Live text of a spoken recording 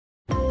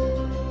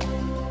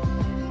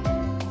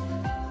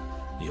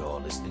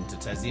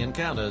Tassie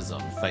Encounters on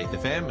Faith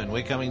FM, and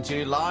we're coming to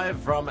you live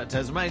from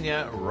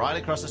Tasmania, right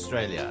across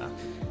Australia.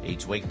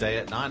 Each weekday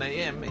at 9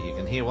 a.m, you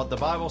can hear what the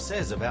Bible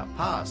says about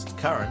past,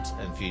 current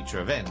and future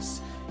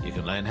events. You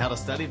can learn how to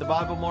study the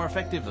Bible more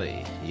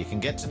effectively. You can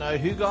get to know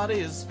who God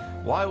is,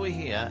 why we're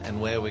here and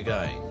where we're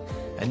going.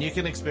 And you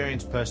can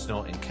experience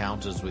personal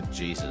encounters with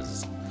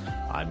Jesus.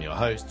 I'm your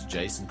host,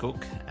 Jason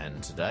Cook,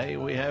 and today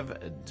we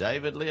have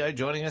David Leo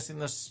joining us in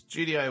the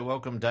studio.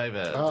 Welcome,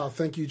 David.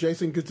 Thank you,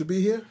 Jason. Good to be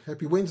here.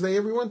 Happy Wednesday,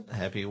 everyone.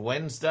 Happy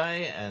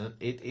Wednesday, and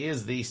it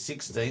is the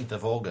 16th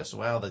of August.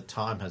 Wow, the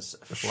time has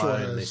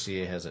flown this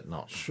year, has it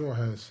not? Sure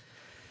has.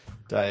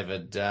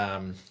 David,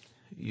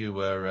 you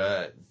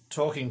were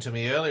talking to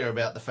me earlier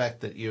about the fact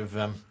that you've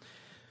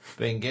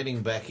been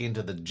getting back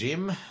into the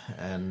gym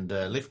and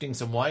lifting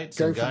some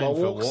weights and going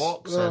for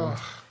walks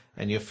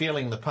and you're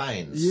feeling the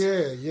pains.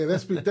 Yeah.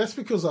 That's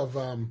because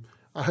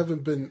I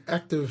haven't been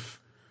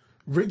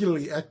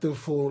regularly active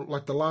for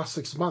like the last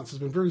 6 months. It's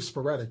been very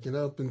sporadic. You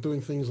know, I've been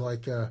doing things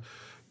like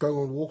going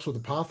on walks with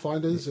the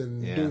Pathfinders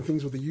and doing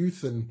things with the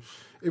youth, and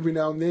every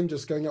now and then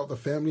just going out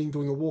with the family and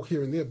doing a walk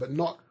here and there, but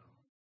not,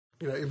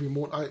 every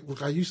morning.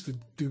 I used to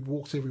do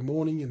walks every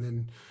morning and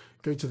then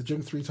go to the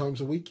gym 3 times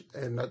a week,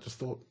 and I just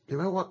thought, you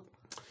know what?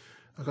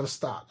 I got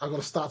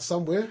to start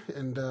somewhere,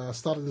 and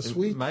started this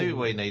week. Maybe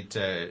we need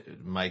to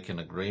make an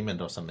agreement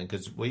or something,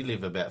 because we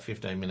live about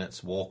 15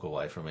 minutes walk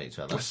away from each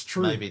other. That's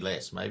true. Maybe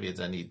less. Maybe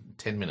it's only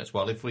 10 minutes.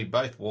 Well, if we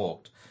both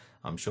walked,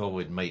 I'm sure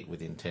we'd meet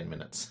within 10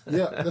 minutes.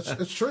 Yeah,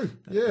 that's true.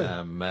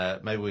 Yeah.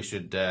 Maybe we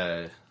should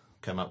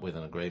come up with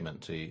an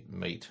agreement to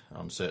meet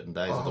on certain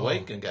days of the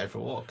week and go for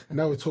a walk.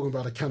 Now we're talking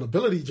about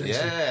accountability,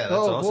 Jason. Yeah, that's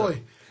awesome.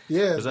 Boy.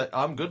 Yeah. Because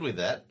I'm good with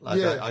that.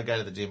 I go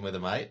to the gym with a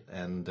mate,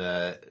 and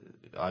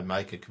I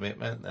make a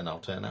commitment, and I'll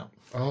turn up.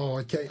 Oh,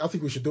 okay. I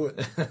think we should do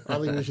it.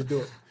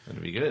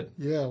 It'd be good.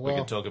 Yeah, well, we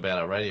can talk about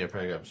our radio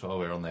programs while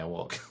we're on our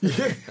walk.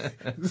 Yeah.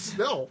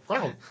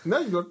 Now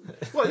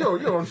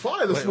you're on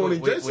fire this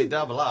morning, Jason. We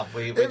double up.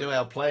 We do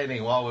our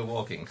planning while we're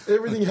walking.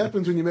 Everything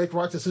happens when you make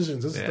right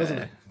decisions, doesn't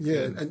it?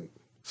 Yeah. And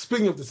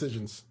speaking of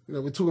decisions,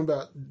 we're talking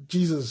about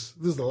Jesus.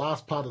 This is the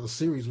last part of the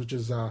series, which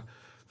is the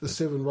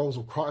 7 roles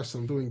of Christ.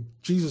 I'm doing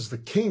Jesus the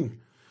King.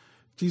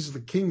 Jesus the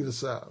King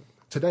this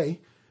today.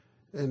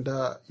 And,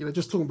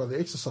 just talking about the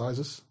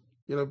exercises,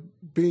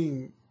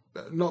 being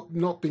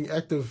not being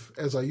active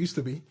as I used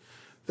to be.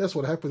 That's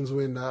what happens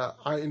when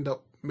I end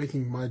up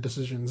making my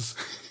decisions.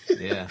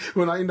 Yeah.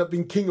 When I end up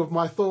being king of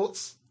my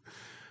thoughts.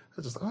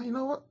 I just, you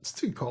know what? It's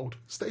too cold.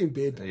 Stay in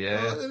bed.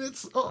 Yeah. And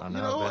it's, you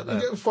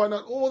get find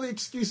out all the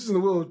excuses in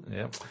the world.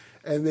 Yep.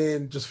 And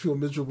then just feel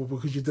miserable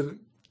because you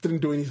didn't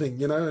do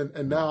anything,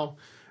 and now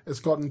it's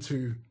gotten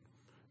to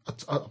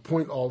a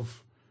point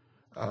of,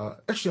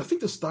 actually, I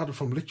think this started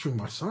from lecturing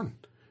my son.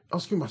 I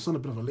was giving my son a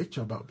bit of a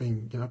lecture about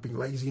being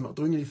lazy, not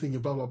doing anything,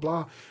 and blah, blah,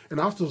 blah. And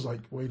after I was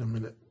like, wait a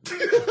minute.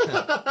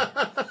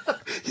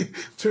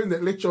 Turn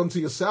that lecture onto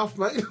yourself,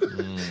 mate.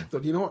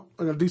 Thought, you know what?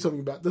 I'm going to do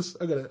something about this.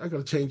 I got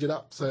to change it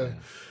up. So,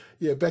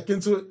 back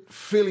into it.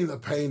 Feeling the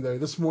pain, though.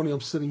 This morning I'm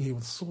sitting here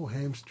with sore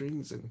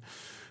hamstrings.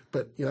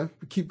 But, we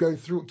keep going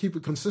through it, keep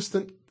it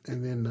consistent,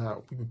 and then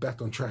we'll be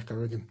back on track, I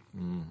reckon.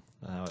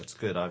 Oh, it's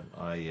good.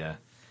 I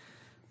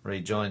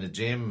rejoined a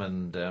gym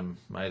and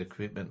made a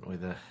commitment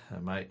with a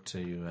mate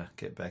to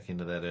get back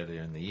into that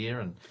earlier in the year,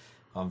 and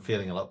I'm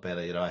feeling a lot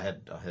better. I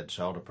had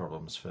shoulder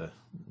problems for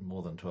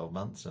more than 12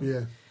 months,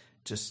 and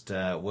just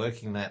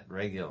working that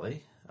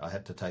regularly. I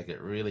had to take it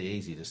really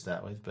easy to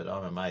start with, but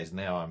I'm amazed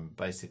now. I'm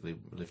basically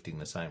lifting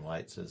the same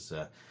weights as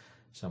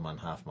someone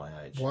half my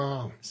age.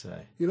 Wow! So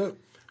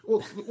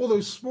all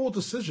those small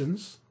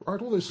decisions, right?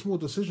 All those small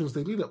decisions,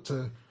 they lead up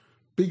to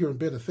bigger and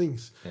better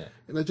things. Yeah.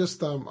 And I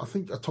just, I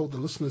think I told the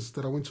listeners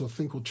that I went to a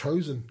thing called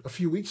Chosen a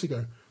few weeks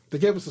ago. They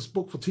gave us this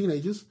book for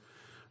teenagers,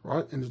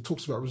 right? And it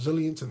talks about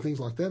resilience and things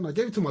like that. And I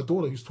gave it to my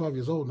daughter, who's 12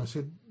 years old, and I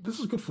said, this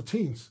is good for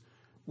teens.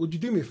 Would you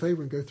do me a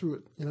favor and go through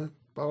it?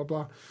 Blah, blah,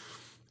 blah.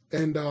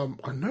 And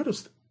I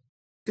noticed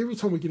every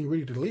time we're getting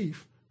ready to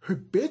leave, her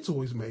bed's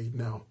always made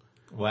now.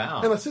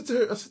 Wow. And I said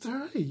to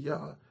her, hey,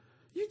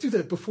 you do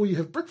that before you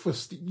have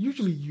breakfast.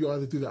 Usually you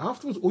either do that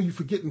afterwards or you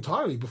forget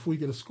entirely before you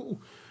get to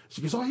school.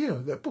 She goes, oh, yeah,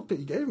 that book that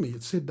you gave me,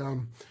 it said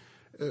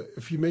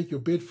if you make your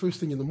bed first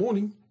thing in the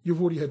morning,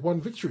 you've already had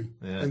one victory,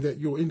 and that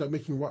you'll end up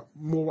making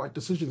more right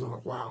decisions. I'm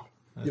like, wow.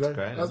 That's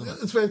great, isn't it?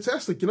 It's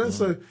fantastic,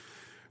 So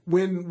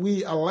when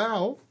we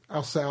allow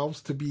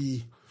ourselves to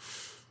be,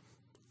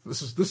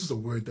 this is a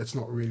word that's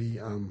not really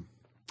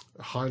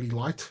highly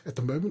liked at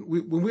the moment.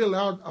 When we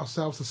allow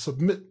ourselves to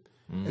submit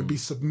and be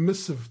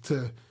submissive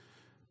to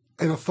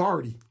an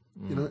authority,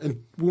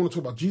 and we want to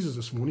talk about Jesus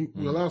this morning.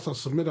 We allow ourselves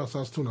to submit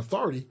ourselves to an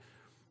authority.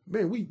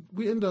 Man,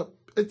 you end up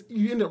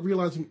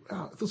realizing,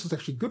 this is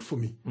actually good for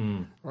me,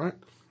 right?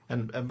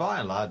 And by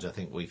and large, I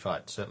think we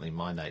fight. Certainly,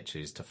 my nature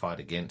is to fight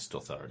against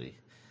authority.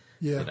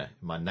 Yeah,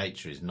 my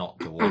nature is not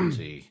to want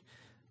to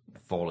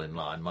fall in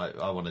line.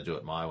 I want to do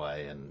it my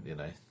way, and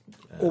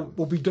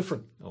or be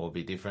different,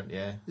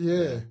 Yeah.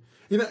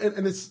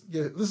 And it's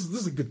this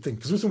is a good thing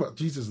because we're talking about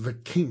Jesus, the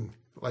King.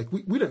 Like,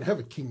 we don't have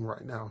a king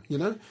right now, you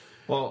know?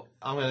 Well,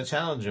 I'm going to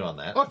challenge you on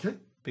that. Okay.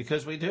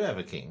 Because we do have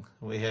a king.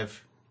 We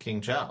have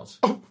King Charles.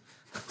 Oh.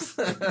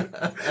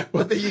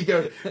 Well, there you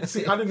go.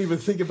 See, I didn't even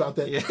think about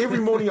that. Yeah. Every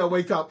morning I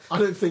wake up, I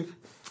don't think,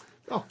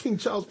 oh, King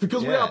Charles,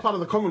 because we are part of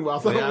the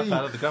Commonwealth. We are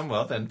part of the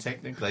Commonwealth, and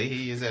technically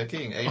he is our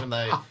king, even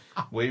though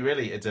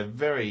it's a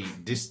very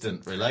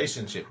distant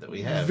relationship that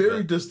we have.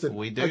 Very distant.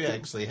 We do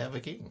actually have a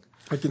king.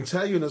 I can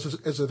tell you,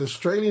 as an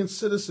Australian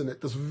citizen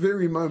at this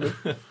very moment,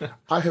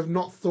 I have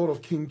not thought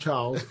of King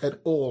Charles at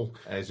all.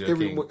 As your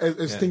king.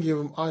 As thinking of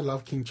him, I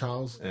love King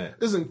Charles. Yeah.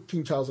 Isn't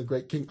King Charles a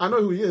great king? I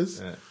know who he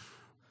is,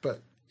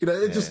 but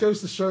it just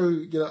goes to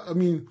show, I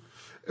mean,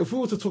 if we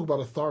were to talk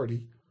about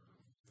authority,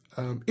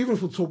 even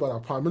if we talk about our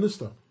Prime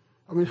Minister,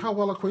 I mean, how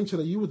well acquainted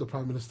are you with the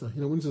Prime Minister?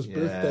 When's his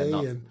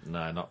birthday?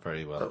 No, not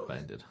very well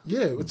acquainted.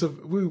 Yeah,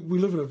 we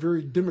live in a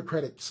very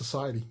democratic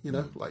society,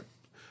 like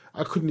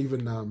I couldn't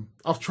even,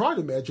 I've tried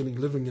imagining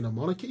living in a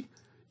monarchy,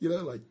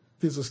 like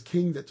there's this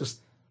king that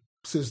just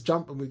says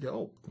jump and we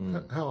go,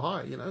 how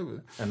high,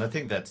 And I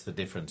think that's the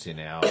difference in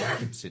our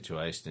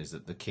situation is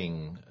that the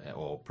king,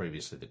 or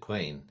previously the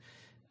queen,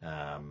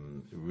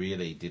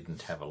 really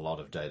didn't have a lot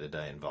of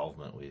day-to-day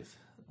involvement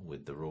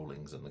with the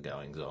rulings and the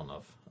goings-on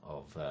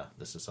of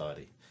the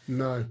society.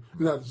 No,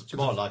 it's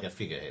more like a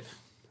figurehead.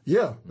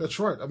 Yeah, that's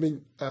right. I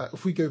mean,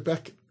 if we go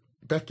back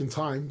in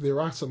time,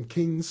 there are some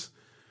kings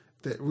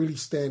that really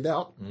stand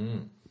out.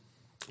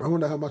 I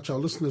wonder how much our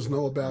listeners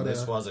know about.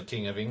 This was a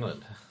king of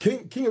England.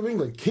 King of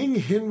England, King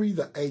Henry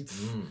VIII.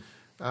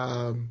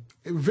 A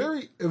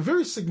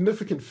very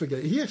significant figure.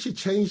 He actually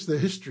changed the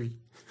history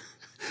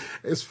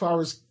as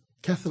far as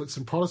Catholics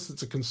and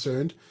Protestants are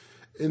concerned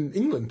in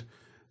England.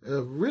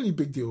 A really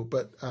big deal.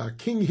 But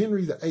King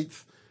Henry VIII,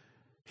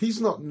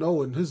 he's not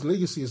known, his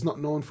legacy is not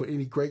known for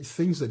any great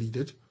things that he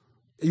did,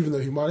 even though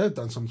he might have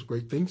done some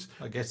great things.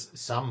 I guess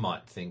some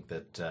might think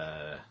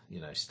that,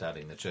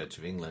 starting the Church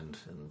of England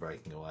and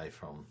breaking away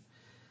from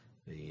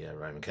the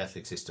Roman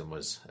Catholic system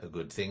was a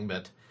good thing,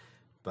 but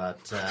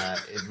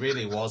it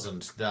really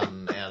wasn't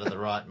done out of the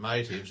right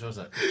motives, was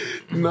it?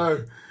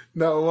 No,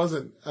 it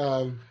wasn't.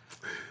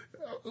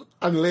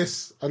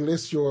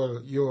 Unless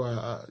you're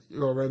a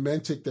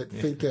romantic that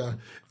think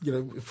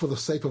for the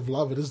sake of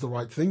love it is the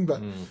right thing.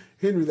 But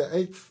Henry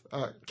VIII,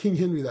 King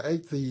Henry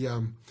VIII,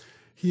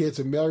 he had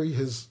to marry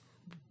his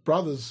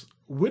brother's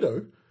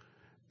widow,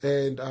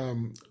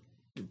 and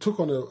took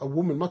on a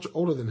woman much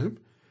older than him,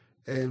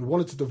 and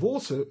wanted to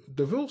divorce her.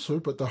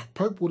 But the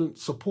Pope wouldn't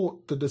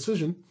support the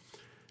decision,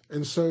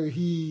 and so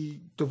he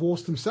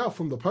divorced himself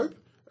from the Pope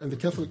and the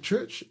Catholic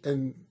Church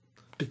and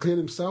declared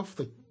himself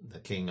the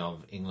King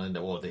of England,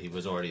 or he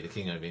was already the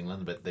King of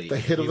England, but the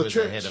head of the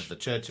church. The head of the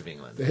Church of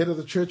England. The head of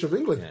the Church of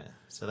England. Yeah.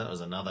 So that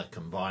was another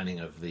combining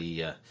of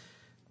the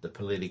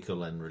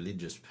political and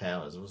religious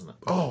powers, wasn't it?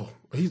 Oh,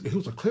 he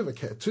was a clever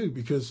cat too,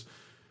 because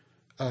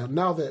he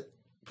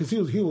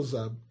was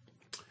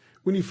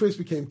when he first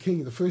became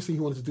king, the first thing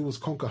he wanted to do was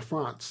conquer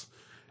France,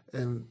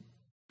 and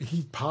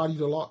he partied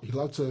a lot. He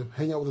loved to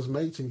hang out with his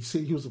mates, and he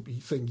said he was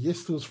saying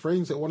yes to his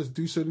friends that wanted to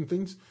do certain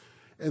things,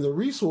 and the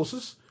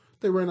resources.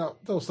 They were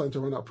starting to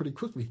run out pretty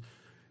quickly.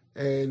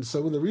 And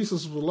so when the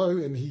resources were low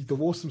and he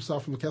divorced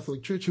himself from the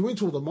Catholic Church, he went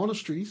to all the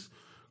monasteries,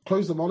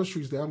 closed the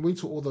monasteries down, went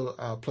to all the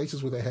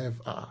places where they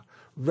have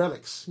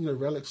relics,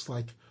 relics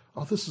like,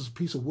 oh, this is a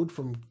piece of wood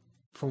from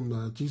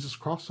Jesus'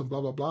 cross and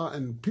blah, blah, blah.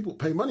 And people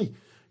pay money.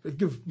 They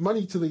give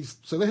money to these.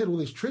 So they had all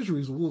these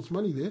treasuries of all this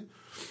money there.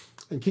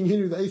 And King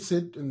Henry VIII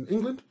said in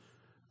England,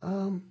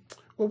 well,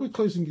 we're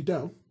closing you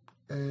down.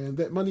 And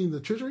that money in the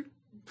treasury...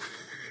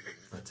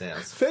 That's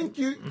ours. Thank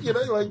you.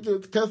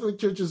 The Catholic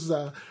Church is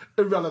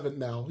irrelevant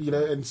now,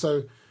 and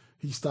so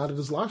he started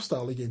his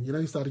lifestyle again.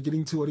 He started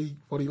getting to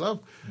what he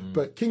loved.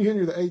 But King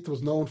Henry VIII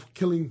was known for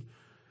killing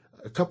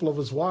a couple of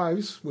his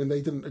wives when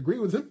they didn't agree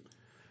with him.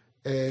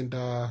 And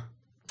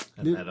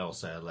that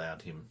also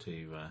allowed him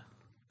to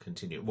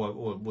continue.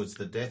 What was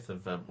the death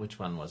of, which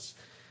one was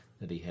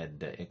that he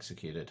had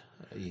executed?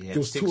 He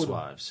had 6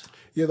 wives.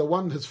 Yeah,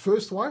 his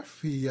first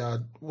wife, he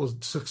was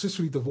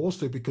successfully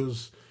divorced her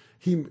because...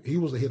 He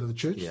was the head of the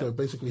church, so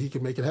basically he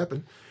could make it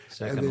happen.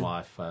 Second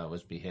wife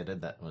was beheaded.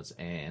 That was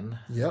Anne.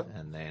 Yep.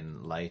 And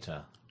then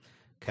later,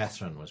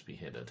 Catherine was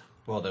beheaded.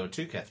 Well, there were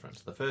 2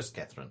 Catherines. The first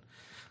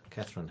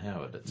Catherine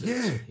Howard, it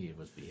says, he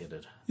was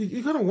beheaded.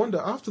 You kind of wonder,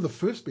 after the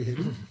first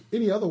beheading,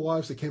 any other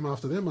wives that came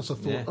after them must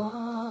have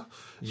thought,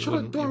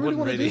 do I really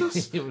want to do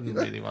this? You wouldn't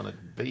really want to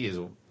be his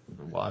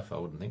wife, I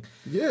wouldn't think.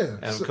 Yeah.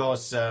 And of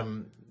course...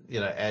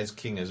 as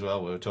king as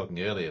well, we were talking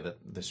earlier that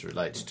this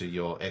relates to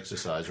your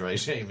exercise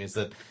regime, is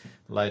that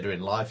later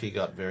in life he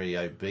got very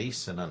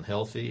obese and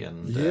unhealthy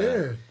and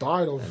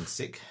died of and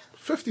sick.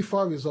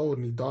 55 years old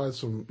and he died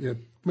from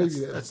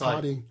maybe that's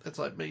partying. That's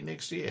like me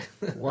next year.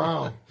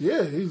 Wow,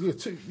 yeah,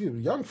 he's a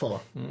young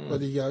fella,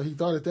 but he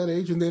died at that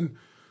age. And then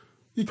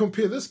you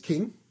compare this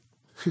king,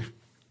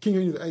 King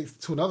Henry VIII,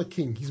 to another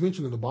king. He's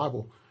mentioned in the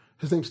Bible.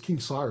 His name's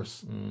King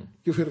Cyrus.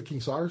 You've heard of King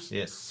Cyrus?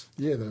 Yes.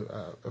 Yeah,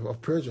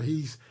 of Persia.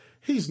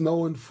 He's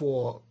known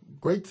for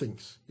great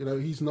things. You know,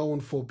 he's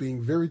known for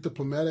being very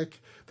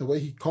diplomatic. The way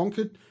he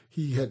conquered,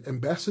 he had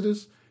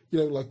ambassadors. You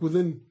know, like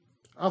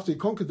after he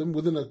conquered them,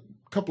 within a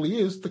couple of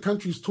years, the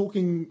country's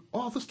talking,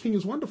 oh, this king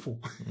is wonderful.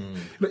 You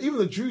know, even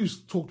the Jews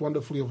talked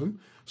wonderfully of him,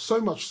 so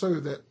much so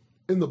that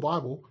in the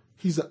Bible,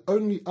 he's the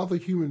only other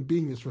human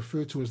being that's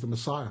referred to as the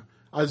Messiah.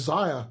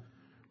 Isaiah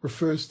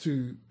refers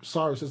to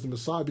Cyrus as the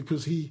Messiah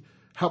because he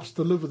helps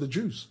deliver the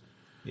Jews.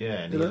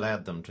 Yeah, and he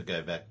allowed them to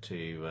go back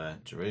to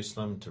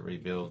Jerusalem to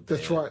rebuild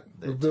That's their, right.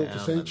 their Rebuild the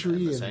town sanctuary.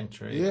 and the And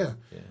sanctuary. Yeah.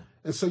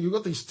 And so you've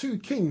got these two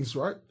kings,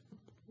 right?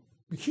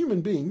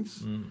 Human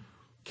beings.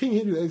 King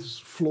Henry VIII is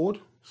flawed.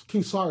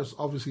 King Cyrus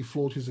obviously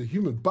flawed. He's a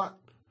human, but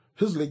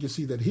his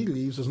legacy that he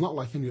leaves is not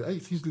like Henry VIII.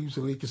 He leaves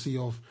a legacy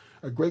of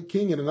a great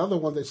king. And another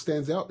one that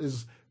stands out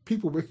is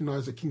people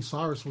recognize that King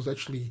Cyrus was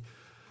actually,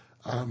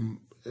 and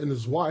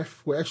his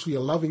wife were actually a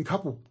loving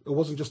couple. It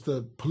wasn't just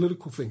a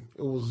political thing.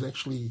 It was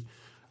actually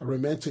a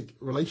romantic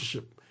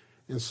relationship.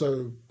 And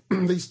so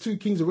these two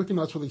kings are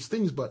recognized for these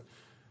things, but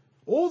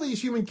all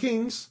these human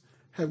kings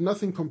have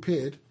nothing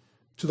compared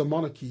to the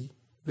monarchy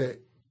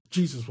that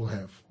Jesus will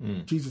have.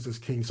 Jesus is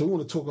king. So we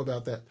want to talk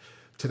about that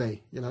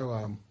today. You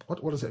know,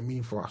 what does that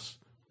mean for us?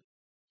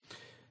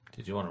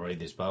 Did you want to read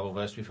this Bible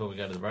verse before we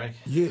go to the break?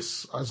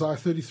 Yes, Isaiah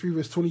 33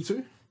 verse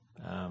 22.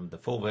 The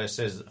full verse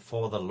says,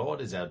 "For the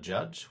Lord is our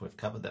judge." We've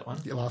covered that one.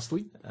 Yeah, last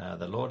week.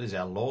 The Lord is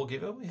our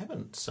lawgiver. We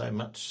haven't so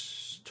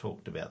much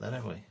talked about that,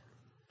 have we?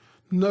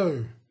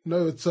 No,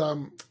 it's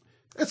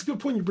that's a good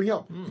point you bring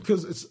up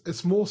because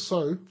it's more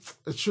so.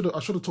 I should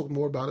have talked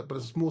more about it, but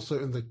it's more so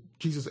in the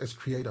Jesus as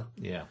creator.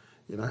 Yeah.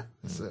 You know,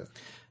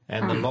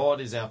 And the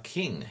Lord is our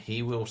king.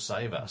 He will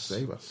save us.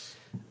 Save us.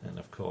 And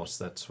of course,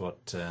 that's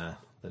what the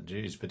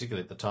Jews,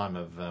 particularly at the time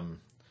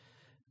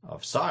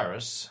of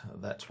Cyrus,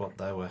 that's what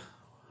they were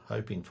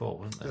hoping for,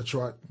 weren't they? That's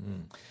right.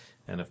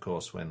 And of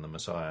course, when the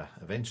Messiah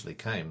eventually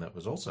came, that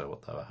was also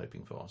what they were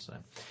hoping for. So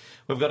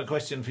we've got a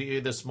question for you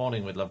this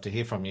morning. We'd love to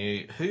hear from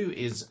you. Who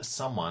is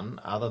someone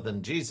other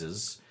than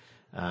Jesus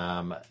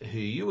who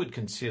you would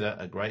consider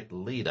a great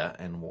leader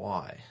and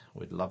why?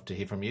 We'd love to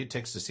hear from you.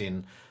 Text us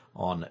in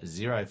on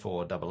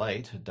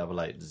 0488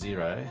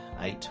 880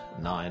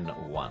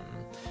 891.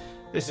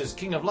 This is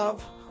King of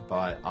Love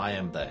by I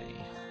Am They.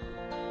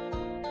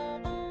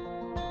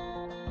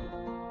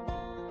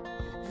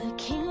 The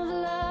King of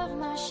Love,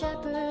 my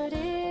shepherd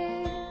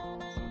is,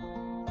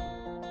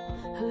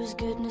 whose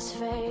goodness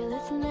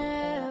faileth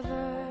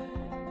never.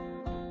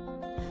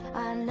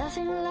 I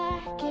nothing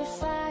lack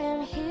if I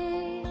am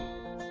his,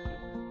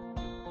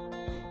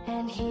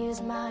 and he is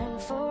mine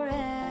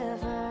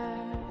forever,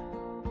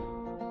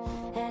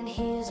 and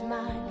he is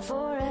mine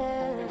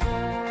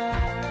forever.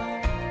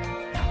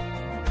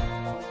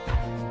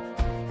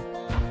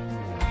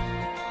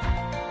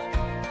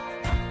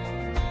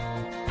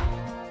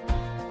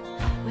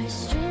 Where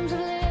streams of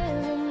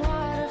living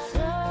water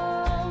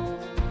flow,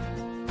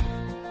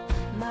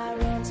 my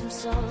ransom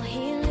soul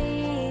he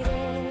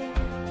leadeth,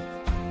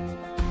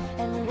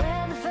 and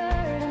where the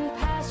verdant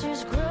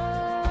pastures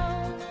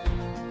grow,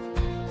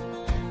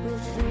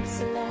 with food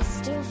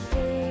celestial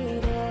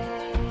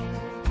feedeth,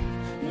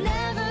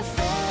 never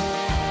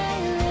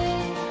failing.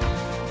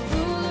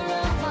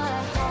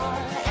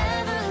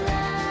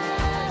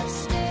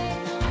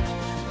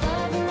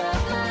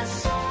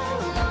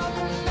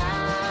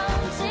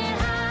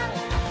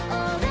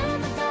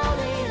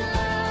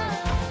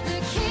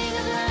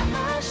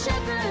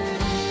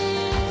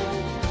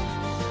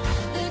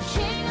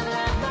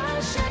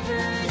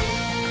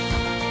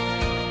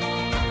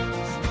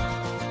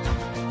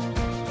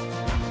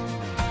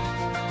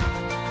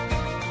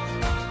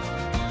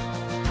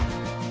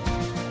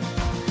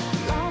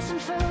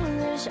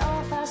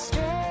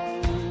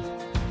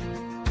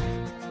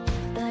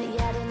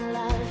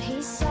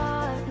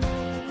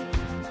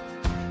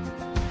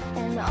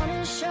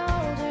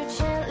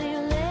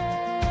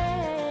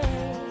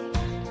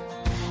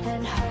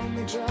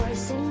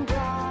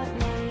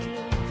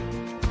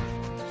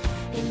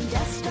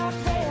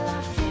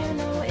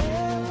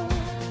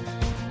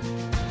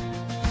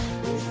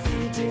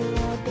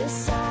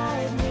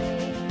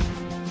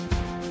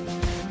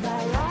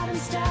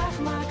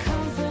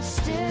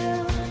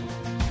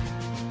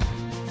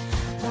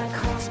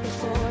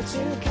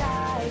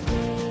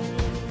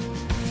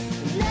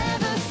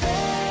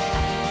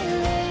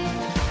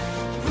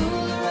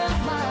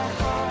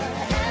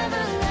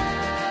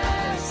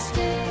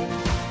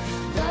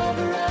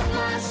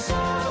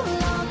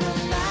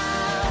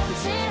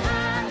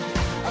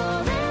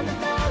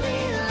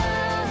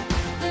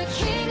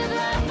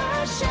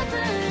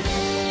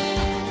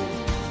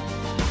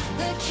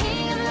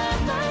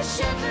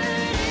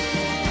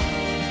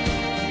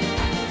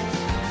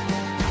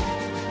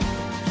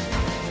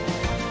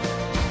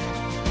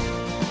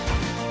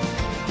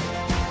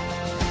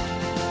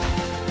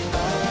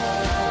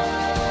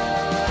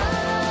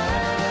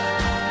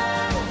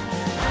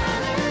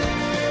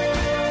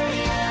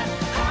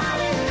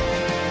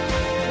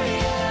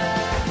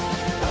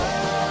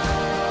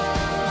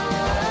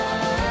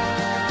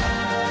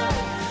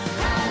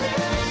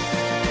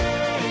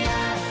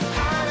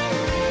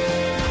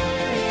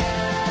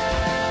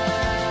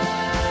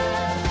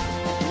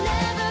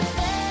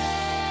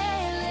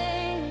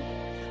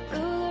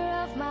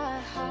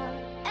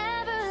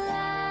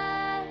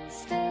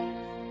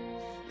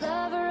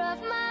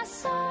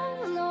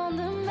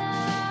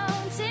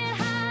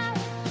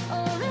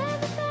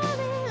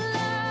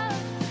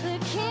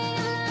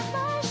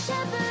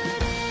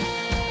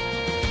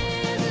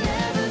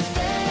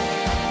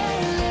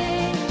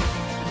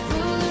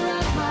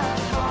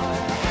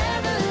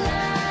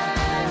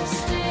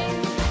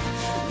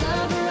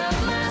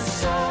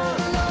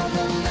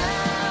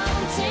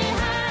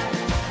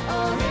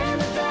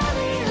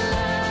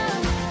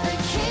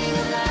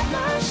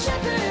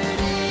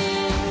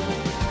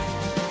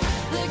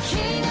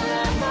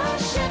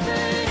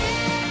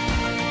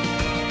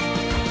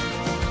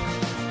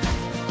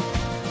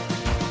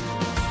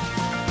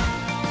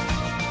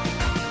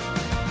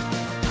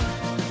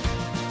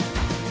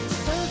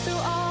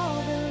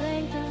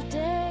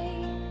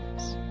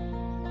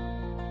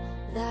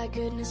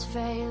 goodness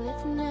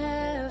faileth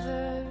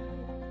never.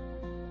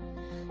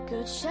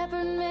 Good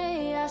shepherd,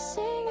 may I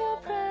sing your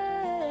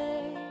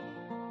praise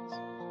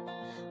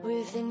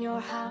within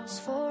your house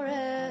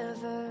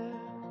forever,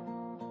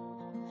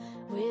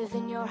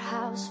 within your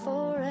house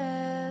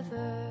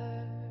forever.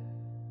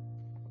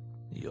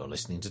 You're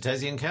listening to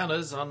Tassie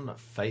Encounters on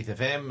Faith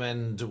FM,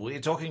 and we're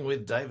talking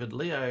with David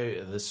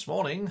Leo this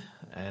morning,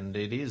 and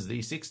it is the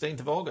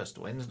 16th of August,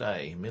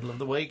 Wednesday, middle of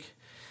the week,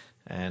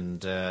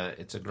 and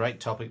it's a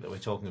great topic that we're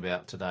talking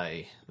about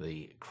today,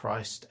 the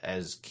Christ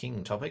as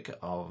King topic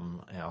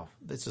of our...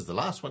 This is the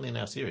last one in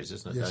our series,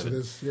 isn't it, Yes, David? it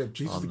is. Yeah,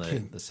 Jesus on the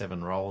King. the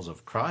 7 roles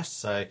of Christ.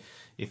 So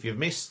if you've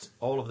missed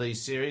all of these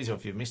series, or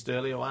if you've missed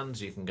earlier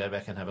ones, you can go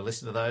back and have a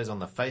listen to those on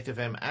the Faith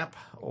FM app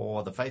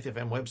or the Faith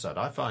FM website.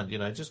 I find,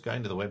 just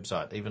going to the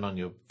website, even on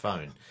your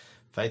phone,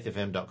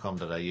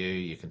 faithfm.com.au,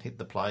 you can hit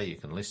the play, you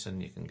can listen,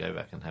 you can go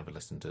back and have a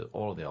listen to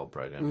all of the old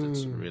programs.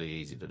 It's really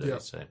easy to do.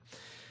 Yep. So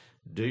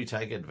do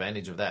take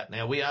advantage of that.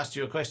 Now, we asked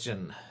you a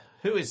question.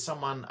 Who is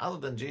someone other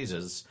than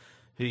Jesus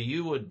who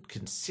you would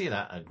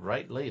consider a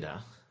great leader,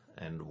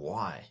 and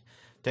why?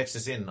 Text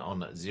us in on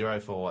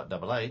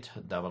 0488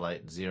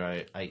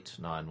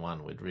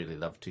 880891. We'd really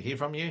love to hear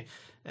from you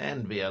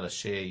and be able to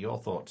share your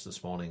thoughts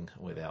this morning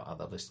with our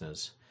other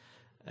listeners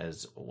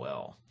as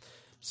well.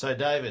 So,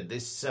 David,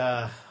 this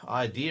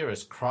idea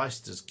as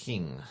Christ as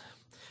King,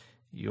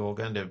 you're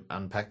going to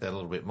unpack that a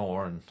little bit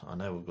more, and I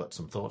know we've got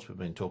some thoughts we've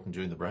been talking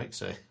during the break,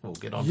 so we'll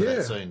get on to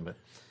that soon. But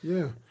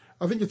yeah,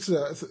 I think it's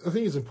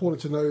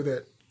important to know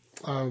that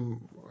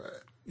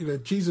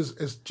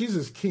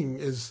Jesus King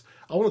is.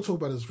 I want to talk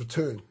about his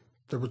return,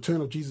 the return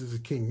of Jesus as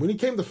King. When he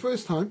came the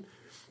first time,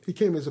 he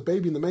came as a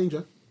baby in the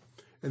manger,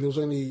 and there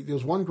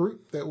was one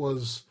group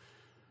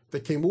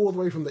that came all the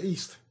way from the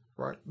east,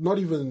 right? Not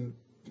even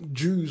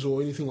Jews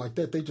or anything like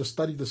that. They just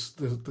studied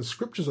the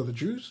scriptures of the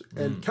Jews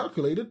and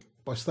calculated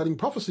by studying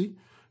prophecy,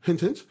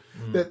 hint,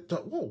 that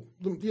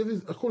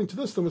according to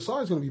this, the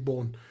Messiah is going to be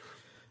born.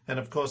 And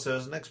of course, there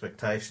was an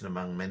expectation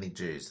among many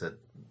Jews that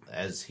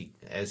as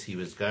he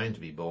was going to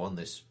be born,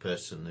 this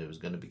person who was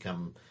going to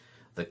become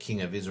the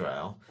King of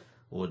Israel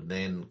would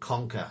then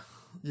conquer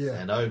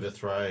and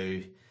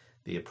overthrow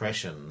the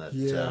oppression that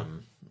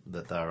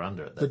that they were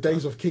under at that The time.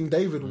 days of King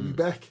David will be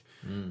back.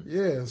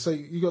 Yeah, so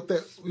you got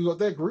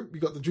that group. You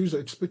got the Jews that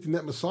are expecting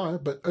that Messiah,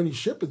 but only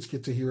shepherds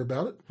get to hear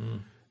about it.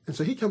 And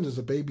so he comes as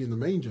a baby in the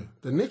manger.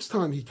 The next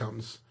time he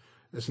comes,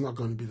 it's not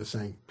going to be the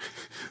same.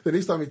 The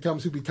next time he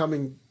comes, he'll be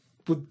coming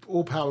with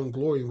all power and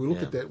glory. And we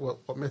look at that,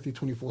 what Matthew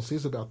 24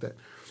 says about that.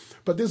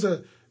 But there's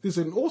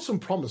an awesome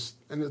promise,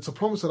 and it's a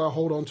promise that I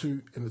hold on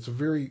to, and it's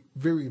very,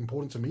 very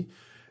important to me.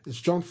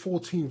 It's John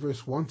 14,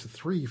 verse 1 to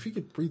 3. If you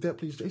could read that,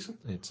 please, Jason.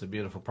 It's a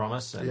beautiful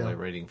promise, and we're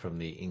reading from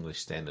the English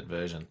Standard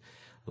Version.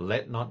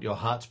 Let not your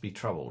hearts be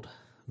troubled.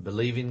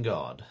 Believe in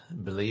God.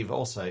 Believe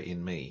also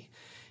in me.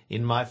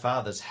 In my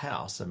Father's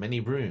house are many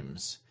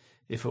rooms.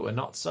 If it were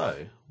not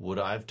so, would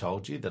I have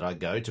told you that I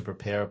go to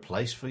prepare a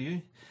place for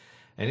you?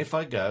 And if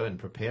I go and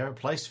prepare a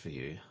place for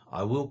you,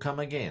 I will come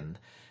again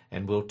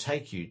and will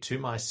take you to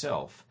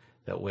myself,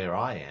 that where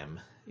I am,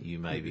 you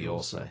may be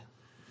also.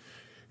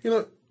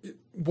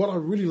 What I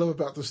really love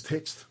about this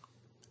text,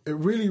 it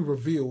really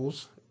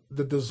reveals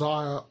the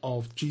desire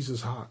of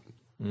Jesus' heart.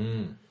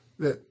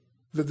 That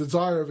the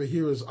desire over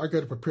here is, I go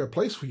to prepare a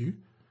place for you.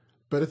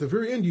 But at the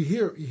very end, you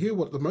hear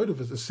what the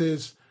motive is. It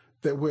says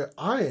that where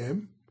I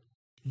am,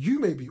 you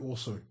may be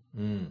also.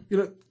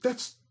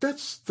 That's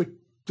the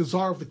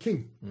desire of the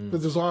King. The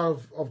desire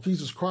of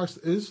Jesus Christ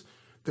is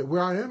that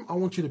where I am, I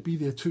want you to be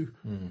there too.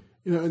 And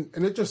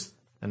it just...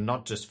 And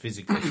not just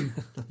physically.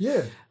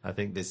 Yeah. I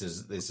think this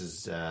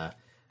is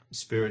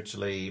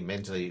spiritually,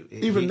 mentally.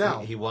 Even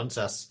now. He wants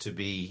us to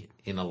be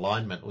in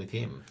alignment with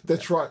him.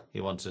 That's right.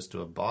 He wants us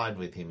to abide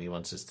with him. He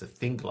wants us to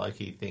think like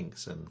he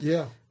thinks and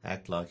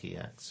act like he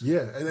acts.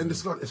 Yeah, and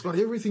it's got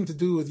everything to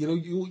do with,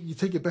 you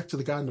take it back to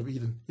the Garden of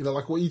Eden.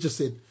 Like what you just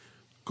said.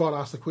 God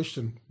asked the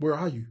question, where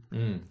are you?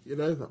 And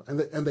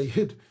they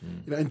hid.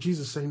 And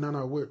Jesus saying,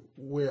 no,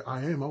 where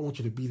I am, I want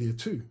you to be there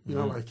too.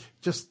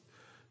 Just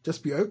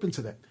be open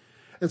to that.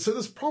 And so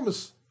this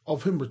promise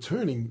of him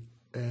returning,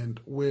 and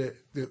where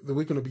that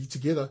we're going to be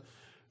together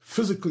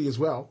physically as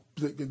well,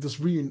 this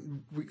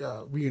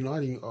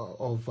reuniting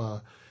of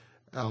our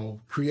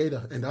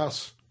Creator and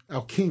us,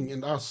 our King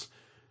and us.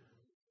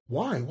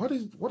 Why? What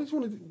do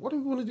we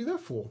want to do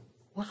that for?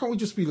 Why can't we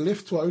just be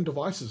left to our own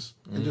devices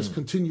and just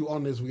continue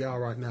on as we are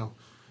right now?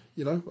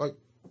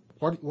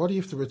 Why do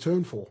you have to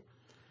return for?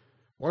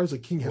 Why does a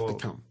king have to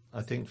come?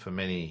 I think for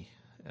many,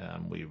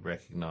 we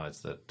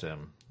recognise that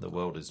the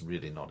world is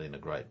really not in a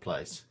great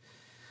place.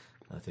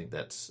 I think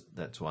that's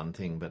one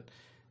thing. But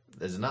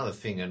there's another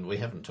thing, and we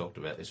haven't talked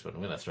about this, but I'm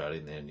going to throw it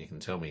in there, and you can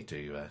tell me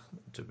to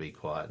be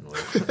quiet, and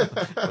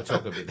we'll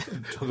talk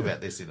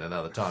about this in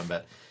another time.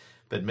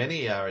 But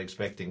many are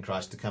expecting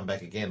Christ to come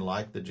back again,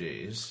 like the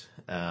Jews,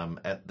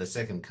 at the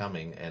second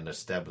coming and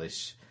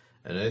establish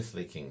an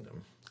earthly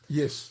kingdom.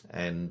 Yes.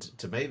 And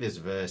to me, this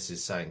verse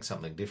is saying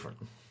something different.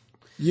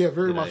 Yeah,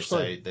 very You know, much so.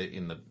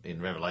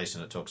 In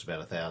Revelation, it talks about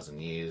 1,000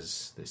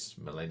 years, this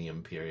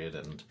millennium period,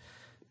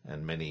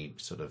 and many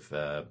sort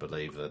of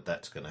believe that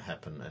that's going to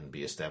happen and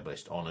be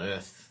established on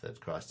earth, that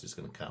Christ is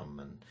going to come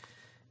and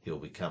he'll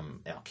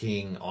become our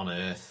king on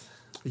earth.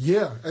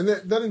 Yeah, and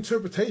that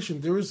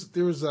interpretation, there is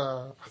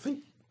I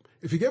think,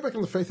 if you go back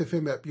on the Faith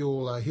FM app,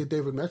 you'll hear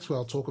David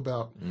Maxwell talk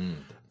about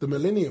the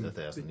millennium. The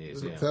 1,000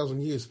 years, the yeah.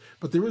 1,000 years.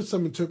 But there is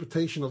some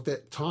interpretation of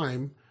that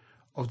time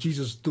of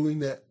Jesus doing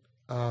that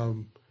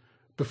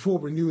before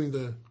renewing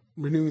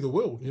the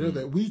world. You know,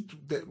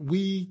 that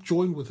we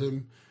join with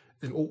him,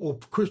 and or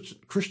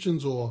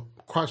Christians or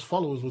Christ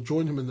followers will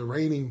join him in the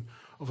reigning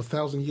of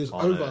 1,000 years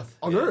On earth,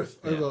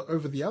 yeah.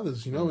 over the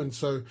others. You know, and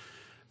so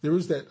there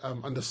is that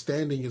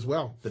understanding as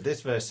well. But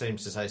this verse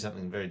seems to say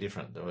something very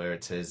different, where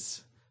it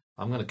says,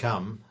 I'm going to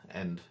come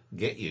and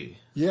get you,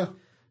 Yeah.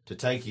 to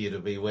take you to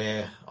be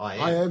where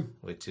I am.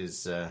 Which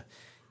is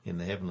in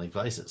the heavenly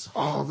places.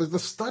 Oh, the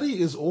study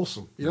is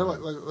awesome. You know,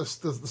 like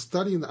the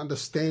study and the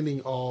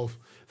understanding of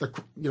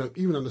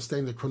even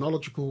understanding the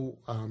chronological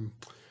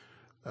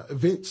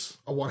events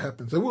of what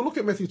happens. And we'll look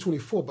at Matthew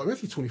 24, but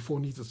Matthew 24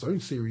 needs its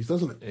own series,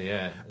 doesn't it?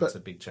 Yeah, it's a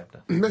big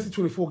chapter. Matthew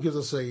 24 gives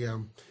us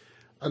a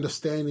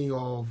understanding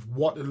of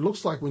what it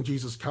looks like when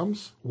Jesus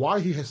comes, why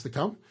he has to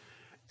come,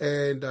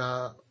 and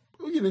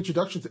we get an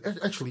introduction to.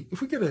 Actually,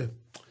 if we get a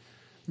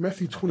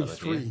Matthew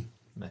 23.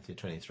 Matthew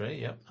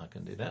 23, yep, I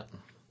can do that.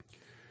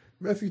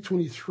 Matthew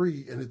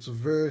 23, and it's a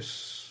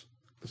verse,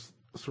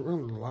 it's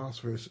around the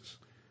last verses.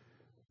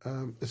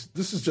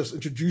 This is just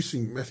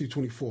introducing Matthew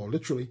 24,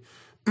 literally.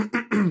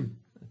 It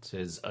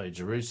says, O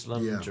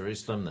Jerusalem, Yeah.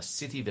 Jerusalem, the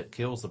city that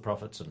kills the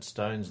prophets and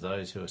stones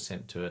those who are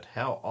sent to it,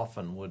 how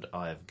often would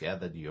I have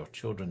gathered your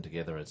children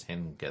together as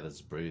hen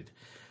gathers brood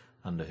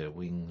under her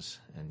wings,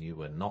 and you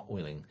were not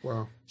willing.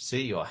 Wow.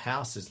 See, your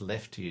house is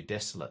left to you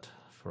desolate,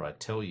 for I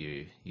tell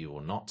you, you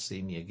will not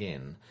see me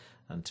again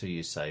until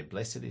you say,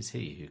 Blessed is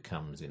he who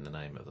comes in the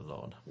name of the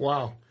Lord.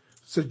 Wow.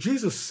 So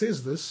Jesus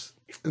says this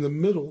in the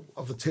middle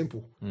of the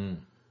temple.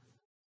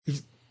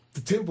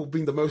 The temple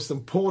being the most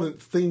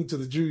important thing to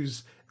the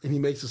Jews, and he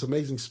makes this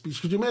amazing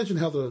speech. Could you imagine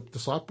how the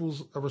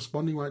disciples are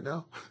responding right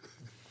now?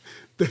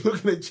 They're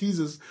looking at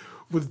Jesus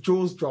with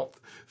jaws dropped,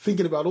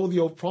 thinking about all the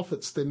old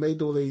prophets. They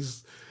made all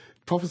these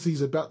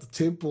prophecies about the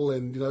temple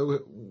and, you know,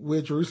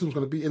 where Jerusalem's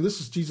going to be. And this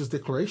is Jesus'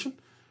 declaration.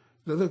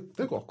 You know,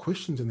 they've got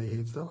questions in their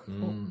heads. They're like,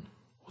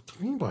 what do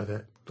you mean by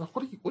that? Like,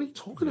 what are you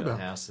talking Your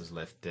about? house is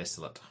left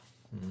desolate.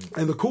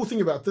 And the cool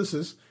thing about this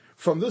is,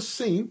 from this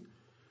scene,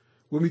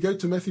 when we go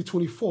to Matthew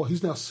 24,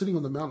 he's now sitting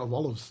on the Mount of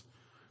Olives.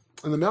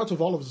 And the Mount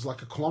of Olives is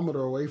like a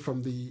kilometer away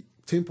from the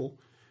temple.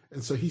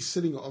 And so he's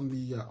sitting on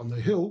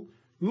the hill,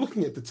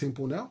 looking at the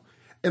temple now.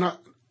 And I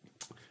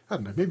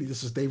don't know, maybe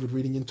this is David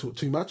reading into it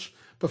too much.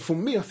 But for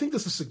me, I think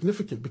this is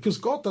significant because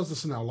God does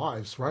this in our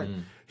lives, right?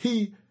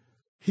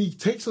 He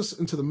takes us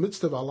into the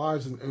midst of our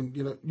lives. And,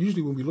 you know,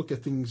 usually when we look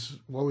at things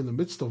while we're in the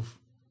midst of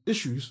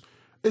issues,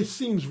 it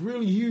seems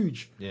really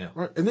huge. Yeah.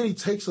 Right. And then he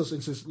takes us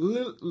and says,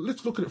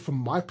 let's look at it from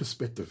my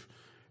perspective.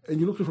 And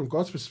you look at it from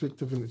God's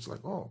perspective and it's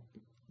like, oh,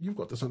 you've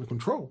got this under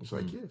control. It's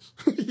like, yes.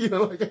 You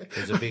know, like,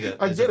 There's a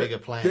bigger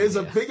plan. There's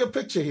a here. bigger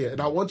picture here, and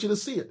I want you to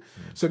see it.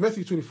 So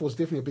Matthew 24 is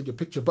definitely a bigger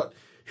picture. But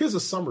here's a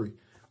summary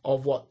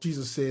of what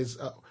Jesus says.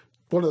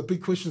 One of the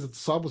big questions that the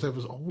disciples have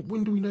is,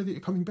 when do we know that you're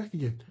coming back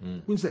again?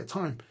 When's that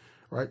time?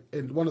 Right?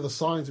 And one of the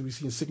signs that we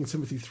see in 2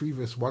 Timothy 3,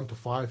 verse 1 to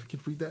 5, you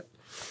could read that.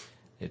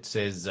 It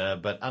says,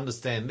 but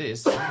understand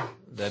this,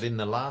 that in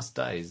the last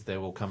days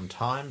there will come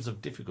times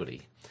of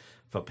difficulty,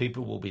 for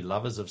people will be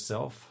lovers of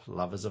self,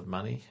 lovers of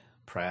money,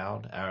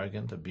 proud,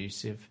 arrogant,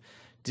 abusive,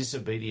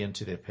 disobedient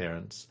to their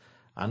parents,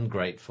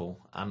 ungrateful,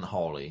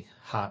 unholy,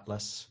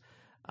 heartless,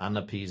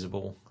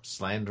 unappeasable,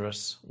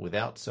 slanderous,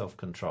 without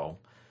self-control,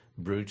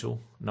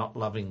 brutal, not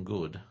loving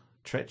good,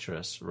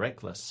 treacherous,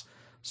 reckless,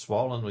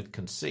 swollen with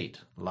conceit,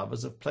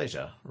 lovers of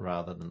pleasure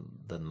rather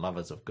than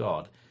lovers of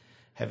God,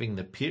 having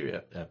the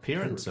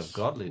appearance of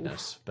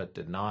godliness, but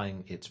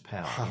denying its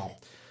power. Wow.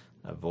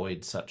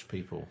 Avoid such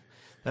people.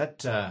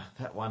 That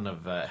one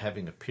of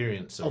having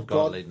appearance of God,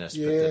 godliness,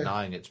 yeah. but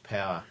denying its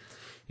power.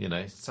 You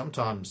know,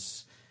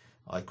 sometimes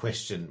I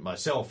question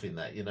myself in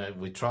that. You know,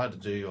 we try to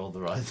do all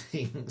the right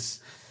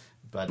things,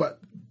 but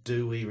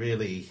do we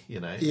really,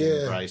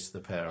 embrace the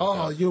power of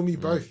God? You and me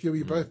both. You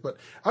and me both. But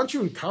aren't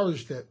you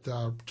encouraged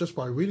that just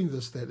by reading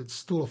this, that it's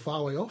still a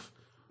far way off?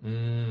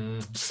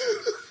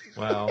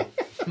 Well,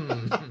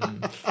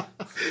 and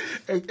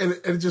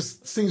it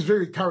just seems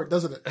very current,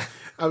 doesn't it?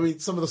 I mean,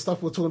 some of the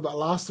stuff we were talking about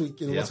last week,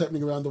 what's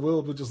happening around the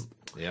world, we're just,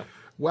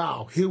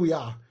 wow, here we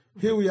are.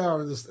 Here we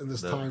are in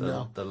this time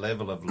now. The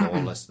level of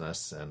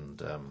lawlessness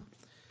and,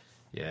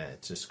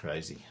 it's just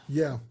crazy.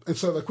 Yeah. And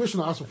so the question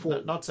I asked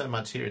before... Not so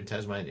much here in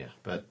Tasmania,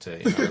 but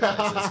in other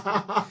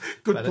places.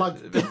 Good plug.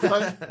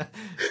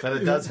 But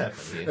it does happen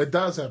here. It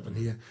does happen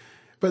here.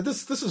 But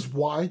this is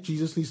why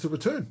Jesus needs to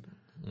return.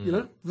 You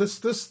know,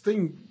 this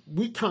thing,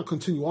 we can't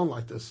continue on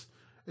like this.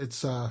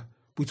 It's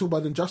we talked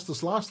about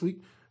injustice last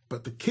week,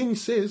 but the King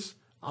says,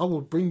 I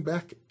will bring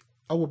back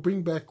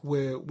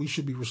where we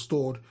should be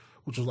restored,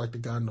 which was like the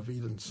Garden of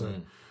Eden. So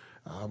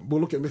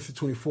we'll look at Matthew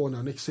 24 in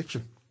our next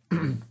section.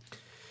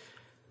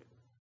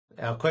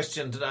 Our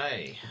question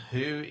today,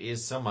 who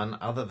is someone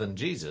other than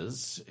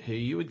Jesus who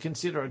you would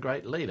consider a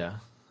great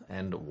leader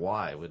and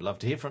why? We'd love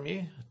to hear from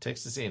you.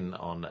 Text us in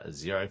on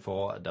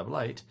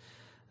 0488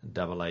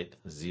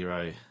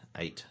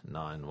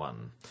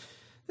 880891.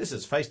 This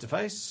is Face to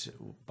Face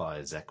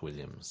by Zach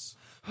Williams.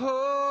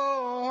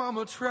 Oh, I'm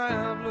a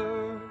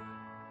traveler,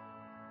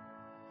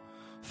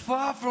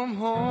 far from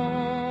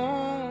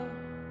home.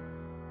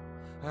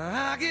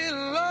 I get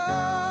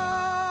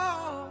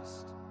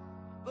lost,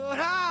 but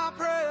I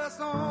press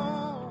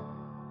on.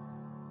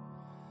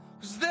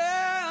 'Cause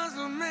there's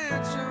a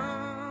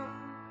mansion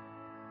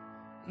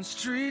and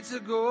streets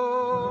of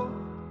gold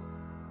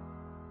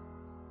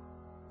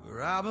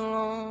where I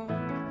belong.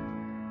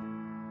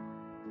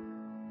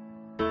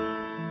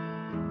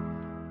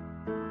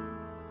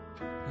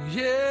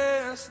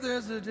 Yes,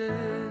 there's a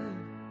day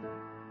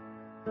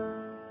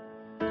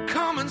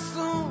coming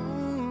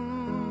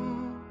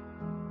soon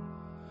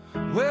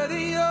where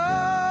the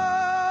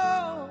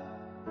old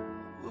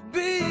will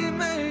be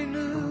made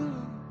new,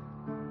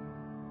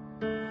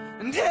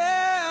 and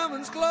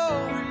heaven's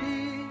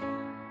glory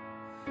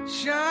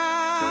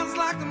shines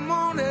like the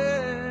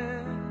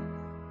morning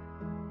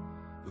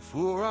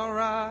before our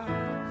eyes.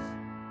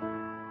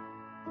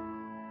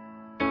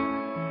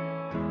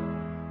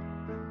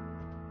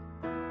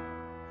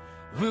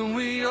 When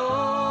we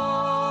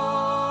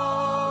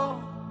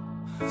all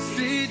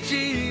see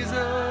Jesus,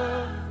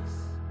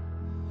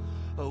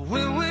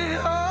 when we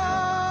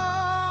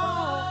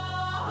all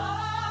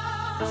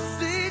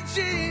see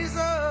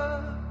Jesus,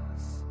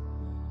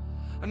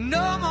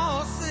 no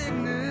more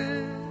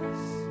sickness,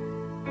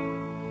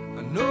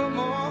 no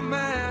more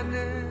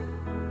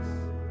madness,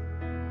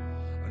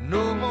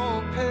 no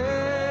more pain.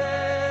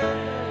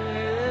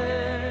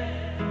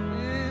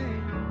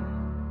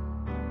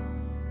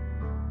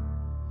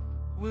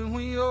 When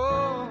we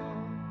all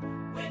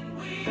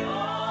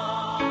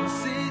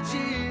see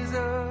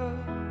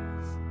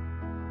Jesus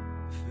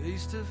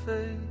face to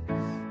face,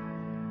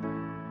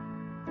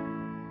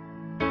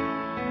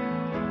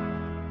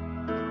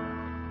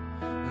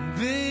 and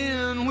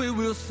then we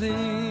will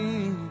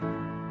sing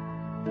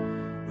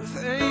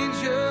with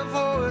angel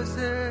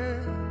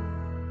voices.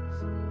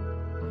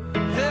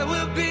 There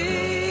will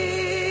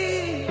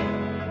be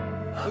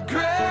a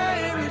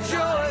great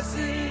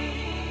rejoicing.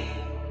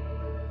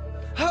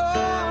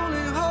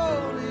 Holy,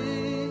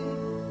 holy,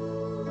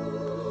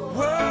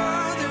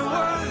 worthy,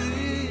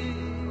 worthy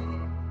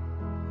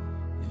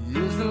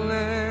is the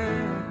Lamb.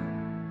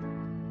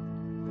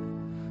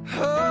 Oh,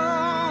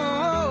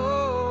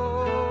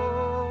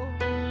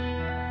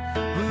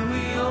 when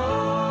we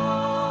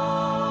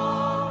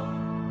all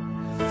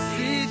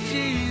see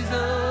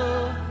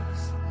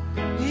Jesus,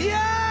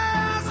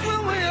 yes,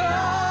 when we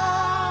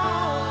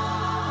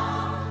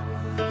all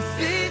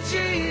see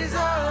Jesus,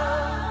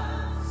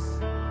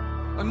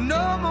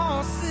 no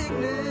more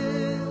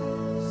sickness,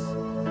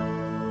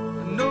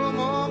 no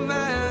more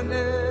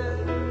madness,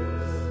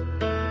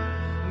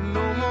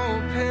 no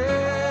more pain.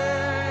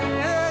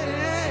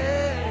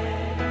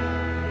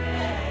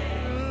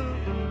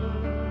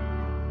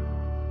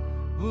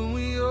 When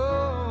we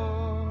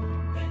all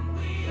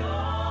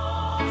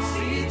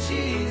see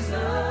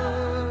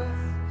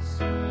Jesus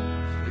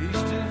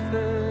face to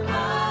face.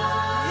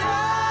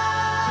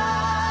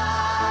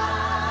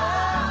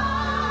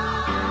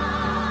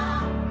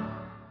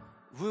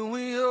 When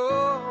we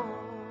all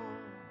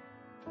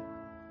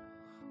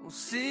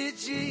see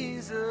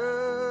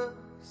Jesus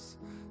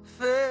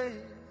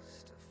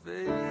face to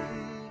face.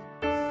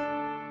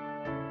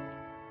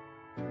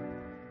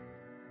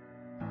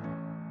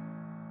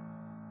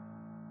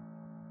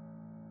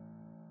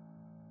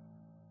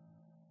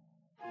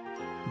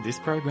 This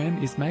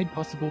program is made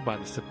possible by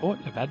the support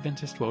of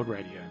Adventist World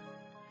Radio.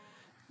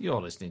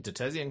 You're listening to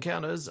Tassie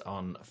Encounters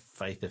on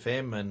Faith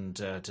FM, and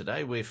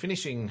today we're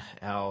finishing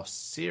our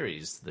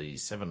series, The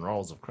 7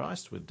 Roles of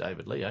Christ, with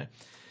David Leo.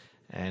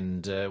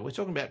 And we're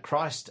talking about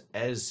Christ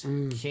as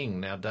King.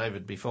 Now,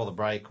 David, before the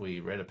break, we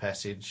read a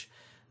passage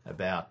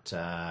about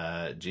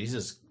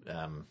Jesus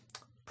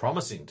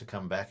promising to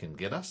come back and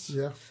get us.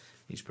 Yeah.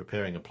 He's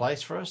preparing a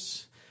place for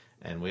us.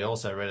 And we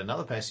also read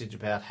another passage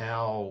about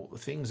how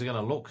things are going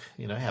to look,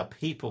 you know, how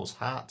people's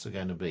hearts are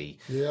going to be,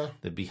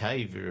 the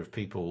behaviour of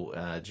people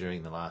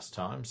during the last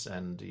times.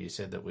 And you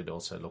said that we'd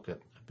also look at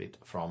a bit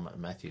from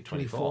Matthew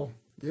 24.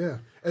 Yeah.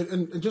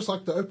 And just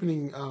like the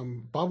opening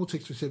Bible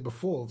text we said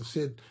before, that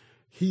said,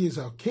 He is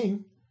our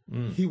King,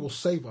 He will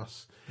save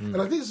us.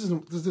 And I think this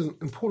is an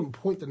important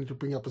point that I need to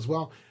bring up as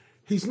well.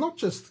 He's not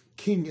just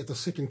King at the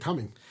second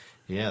coming.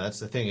 Yeah, that's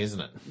the thing, isn't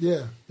it?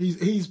 Yeah,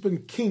 he's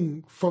been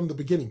king from the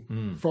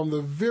beginning, from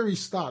the very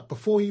start,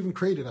 before he even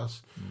created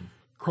us.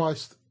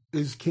 Christ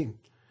is king,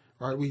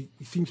 right? We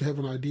seem to have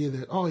an idea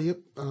that,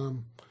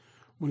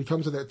 when he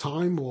comes to that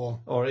time,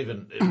 or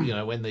even you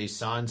know, when these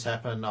signs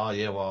happen,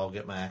 I'll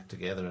get my act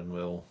together and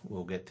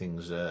we'll get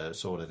things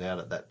sorted out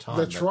at that time.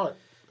 That's right.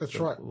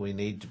 We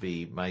need to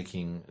be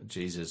making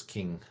Jesus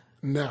king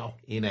now.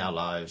 in our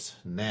lives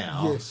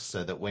now, Yes.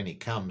 so that when he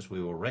comes,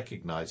 we will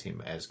recognize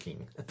him as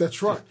king.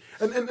 That's right.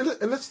 And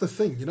that's the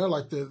thing,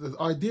 like the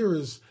idea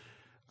is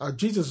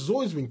Jesus has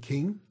always been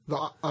king.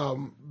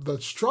 The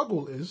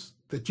struggle is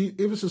that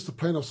ever since the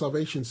plan of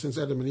salvation, since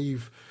Adam and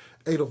Eve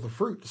ate of the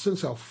fruit,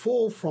 since our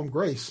fall from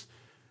grace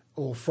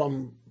or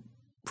from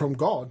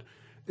God,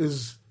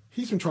 is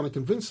he's been trying to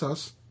convince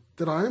us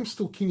that I am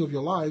still king of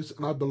your lives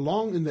and I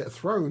belong in that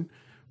throne.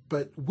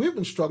 But we've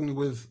been struggling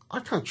with, I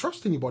can't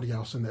trust anybody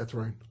else in that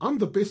throne. I'm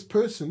the best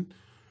person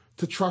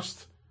to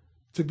trust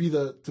to be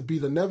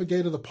the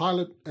navigator, the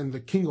pilot, and the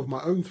king of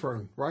my own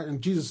throne, right?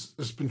 And Jesus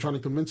has been trying to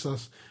convince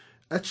us,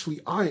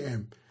 actually, I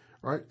am,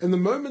 right? And the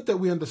moment that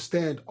we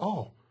understand,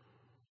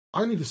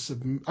 I need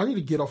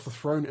to get off the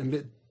throne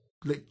and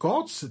let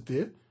God sit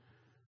there,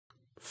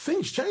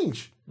 things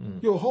change.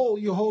 Your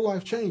whole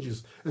life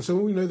changes. And so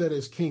we know that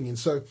as king. And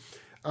so,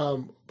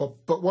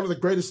 but one of the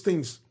greatest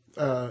things,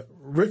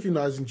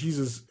 recognizing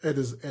Jesus at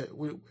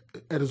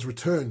his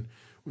return,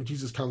 when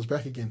Jesus comes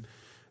back again,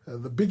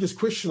 the biggest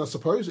question, I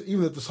suppose,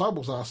 even the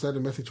disciples asked that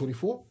in Matthew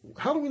 24.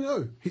 How do we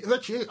know? They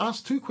actually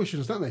asked two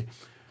questions, don't they?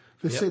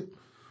 They said,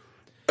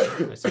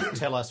 They said,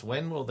 tell us,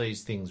 when will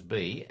these things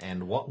be,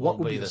 and what will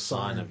be the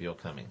sign of your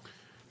coming?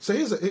 So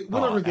here's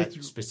when I get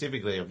through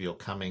specifically of your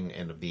coming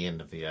and of the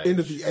end of the age. end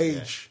of the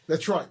age. Yeah.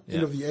 That's right, Yeah.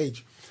 end of the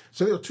age.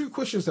 So there are two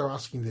questions they're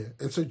asking there,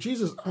 and so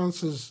Jesus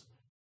answers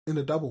in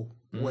a double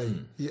way.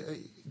 Yeah,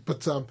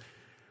 but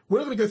we're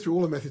not going to go through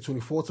all of Matthew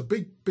 24. It's a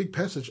big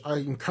passage. I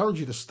encourage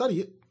you to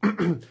study it.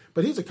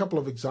 But here's a couple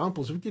of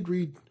examples. If we could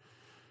read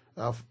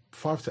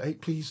 5 to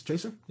 8, please,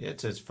 Jason. Yeah,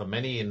 it says, for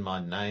many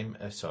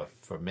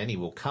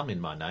will come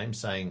in my name,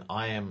 saying,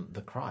 I am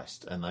the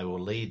Christ, and they will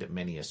lead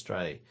many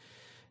astray.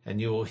 And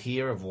you will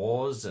hear of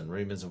wars and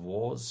rumours of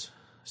wars.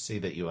 See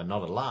that you are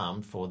not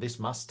alarmed, for this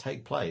must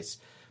take place,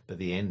 but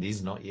the end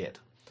is not yet.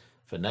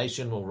 For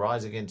nation will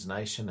rise against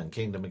nation, and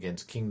kingdom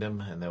against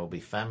kingdom, and there will be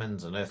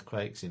famines and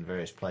earthquakes in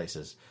various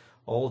places.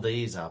 All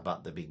these are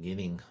but the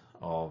beginning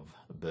of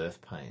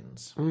birth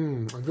pains.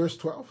 And verse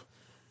 12.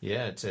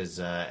 Yeah, it says,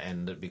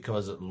 and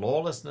because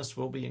lawlessness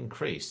will be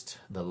increased,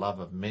 the love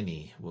of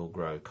many will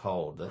grow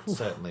cold. That's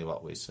certainly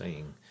what we're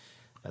seeing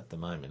at the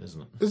moment,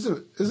 isn't it?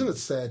 Isn't it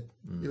sad?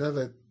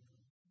 That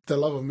the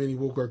love of many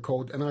will grow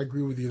cold, and I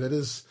agree with you. That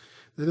is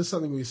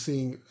something we're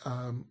seeing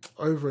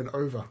over and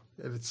over.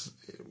 And it's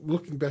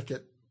looking back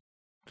at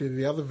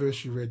the other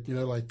verse you read.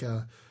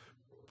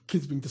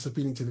 Kids being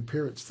disobedient to their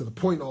parents to the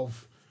point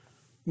of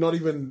not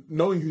even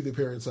knowing who their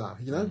parents are.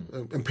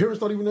 And parents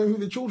don't even know who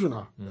their children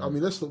are. I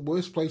mean, that's the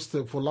worst place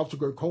for love to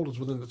grow cold, is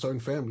within its own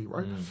family,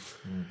 right?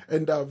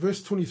 And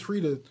verse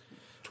 23 to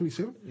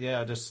 27.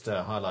 Yeah, I just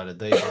highlighted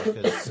these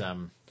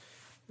because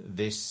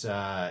this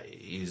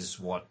is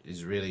what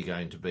is really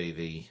going to be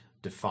the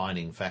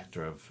defining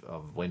factor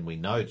of when we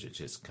know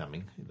Jesus is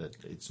coming, that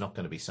it's not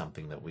going to be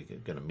something that we're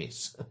going to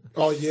miss.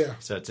 Oh, yeah.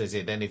 So it says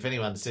here, then if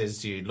anyone says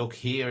to you, look,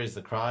 here is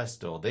the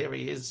Christ, or there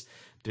he is,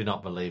 do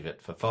not believe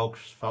it. For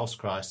false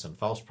Christs and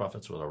false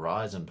prophets will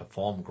arise and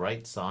perform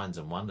great signs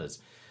and wonders.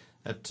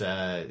 That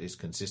is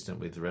consistent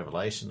with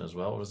Revelation as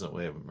well, isn't it?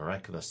 Where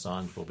miraculous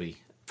signs will be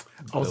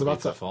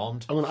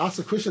performed. I'm going to ask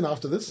a question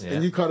after this, Yeah.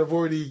 and you kind of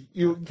already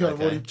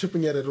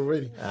chipping at it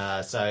already.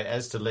 So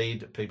as to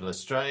lead people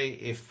astray,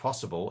 if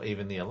possible,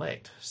 even the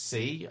elect.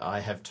 See, I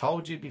have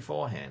told you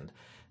beforehand.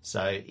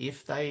 So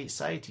if they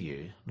say to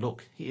you,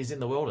 look, he is in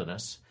the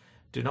wilderness,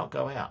 do not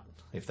go out.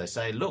 If they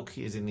say, look,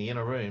 he is in the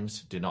inner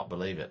rooms, do not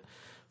believe it.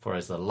 For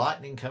as the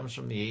lightning comes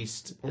from the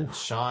east and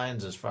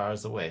shines as far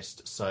as the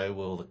west, so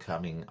will the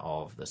coming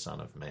of the Son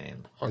of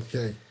Man.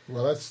 Okay.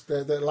 Well, that's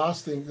that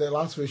last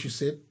verse you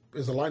said,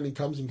 as the lightning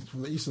comes in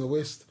from the east and the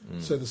west,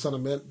 so the Son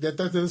of Man. That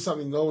is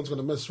something no one's going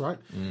to miss, right?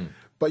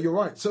 But you're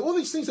right. So all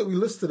these things that we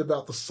listed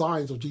about the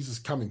signs of Jesus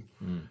coming,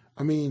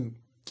 I mean,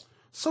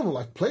 someone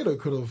like Plato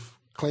could have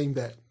claimed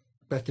that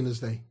back in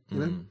his day.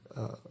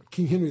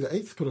 King Henry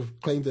VIII could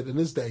have claimed it in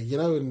his day.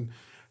 And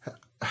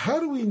how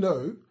do we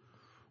know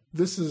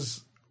this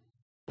is?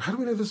 How do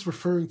we know this is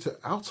referring to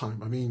our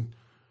time? I mean,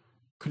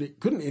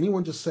 couldn't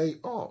anyone just say,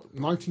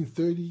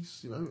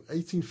 1930s,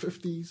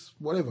 1850s,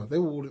 whatever? They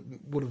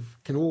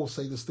can all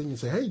say this thing and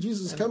say, hey,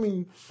 Jesus is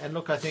coming. And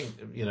look, I think,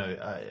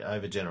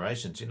 over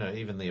generations,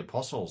 even the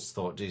apostles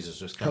thought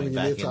Jesus was coming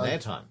back in their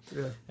time.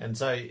 Yeah. And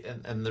so,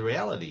 and the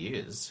reality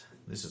is,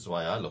 this is the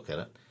way I look at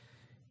it,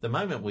 the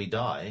moment we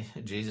die,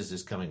 Jesus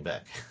is coming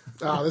back.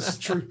 This is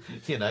true.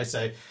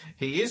 So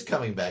he is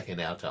coming back in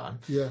our time.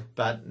 Yeah.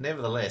 But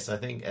nevertheless, I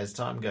think as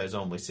time goes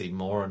on, we see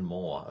more and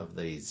more of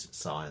these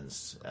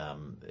signs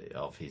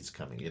of his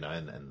coming,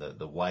 and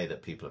the way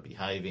that people are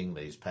behaving,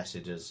 these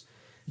passages,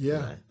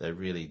 they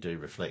really do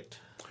reflect.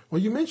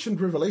 Well, you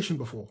mentioned Revelation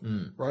before,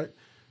 right?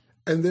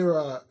 And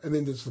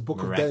then there's the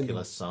book of Daniel.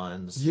 Miraculous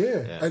signs.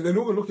 Yeah. And then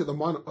we're going to look at the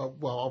minor.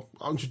 I'll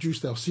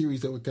introduce our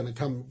series that we're going to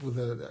come with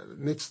the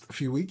next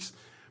few weeks.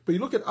 But you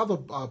look at other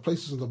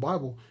places in the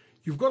Bible,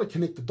 you've got to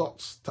connect the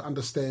dots to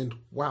understand,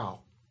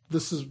 wow,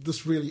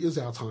 this really is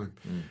our time.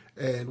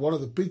 And one of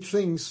the big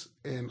things,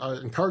 and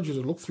I encourage you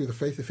to look through the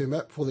Faith FM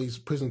app for these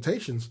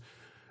presentations,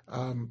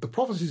 the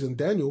prophecies in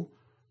Daniel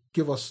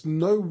give us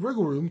no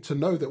wriggle room to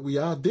know that we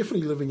are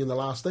definitely living in the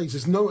last days.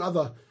 There's no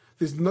other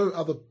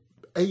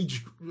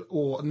age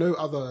or no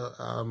other,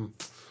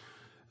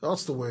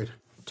 what's the word?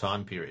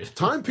 Time period.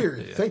 Time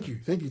period. Yeah. Thank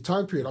you.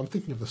 Time period. I'm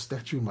thinking of the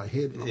statue in my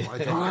head. And I'm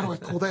like, how do I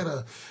call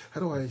that? How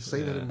do I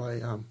say that in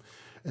my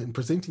in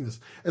presenting this?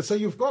 And so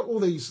you've got all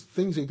these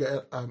things that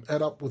you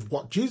add up with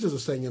what Jesus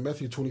is saying in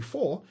Matthew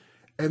 24,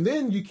 and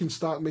then you can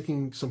start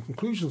making some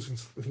conclusions and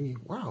thinking,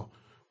 wow,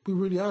 we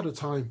really are at a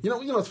time. You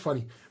know, it's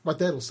funny. My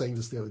dad was saying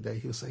this the other day.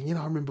 He was saying,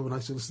 I remember when I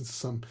used to listen to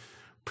some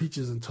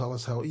preachers and tell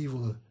us how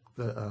evil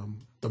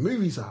the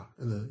movies are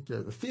and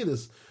the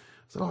theaters. I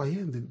said, oh yeah,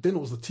 and then it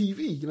was the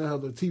TV. You know how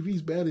the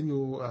TV's bad in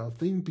your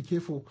thing. Be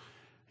careful.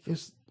 I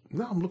guess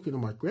now I'm looking at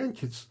my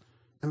grandkids,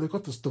 and they've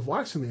got this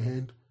device in their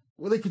hand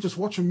where they could just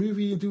watch a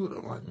movie and do it.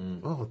 I'm like,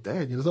 oh,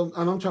 Dad, and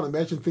I'm trying to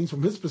imagine things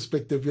from his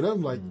perspective.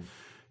 I'm like,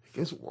 I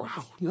guess, wow,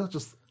 I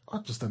just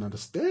don't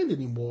understand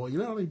anymore. I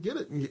don't get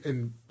it.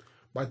 And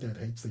my dad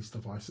hates these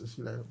devices.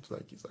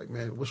 He's like,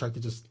 man, I wish I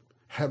could just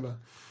hammer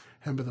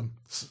them.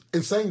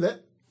 In saying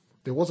that,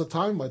 there was a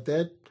time my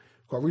dad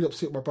got really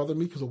upset with my brother and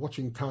me because of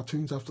watching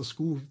cartoons after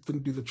school.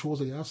 Didn't do the chores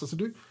that he asked us to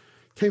do.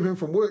 Came home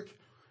from work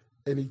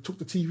and he took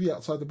the TV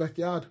outside the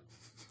backyard,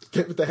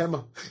 came with the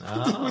hammer.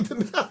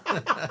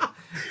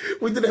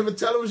 We didn't have a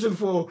television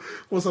for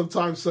some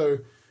time, so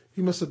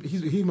he must have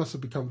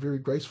become very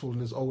graceful in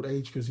his old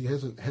age because he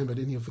hasn't hammered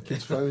any of the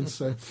kids' phones.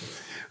 So,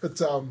 but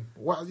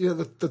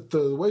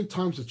the way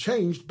times have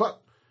changed. But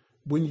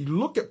when you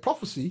look at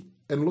prophecy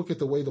and look at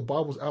the way the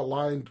Bible's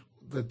outlined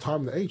the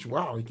time and the age,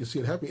 wow, you can see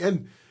it happening.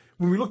 And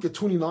when we look at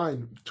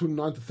 29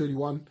 to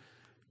 31,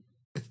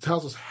 it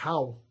tells us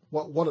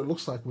what it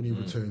looks like when he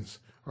returns.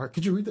 All right,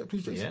 could you read that,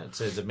 please, Jason? Yeah, it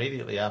says,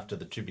 immediately after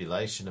the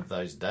tribulation of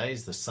those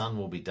days, the sun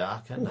will be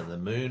darkened, and the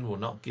moon will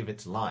not give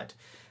its light,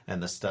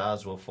 and the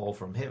stars will fall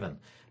from heaven,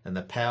 and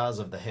the powers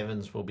of the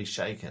heavens will be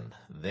shaken.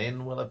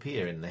 Then will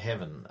appear in the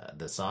heaven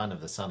the sign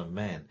of the Son of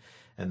Man,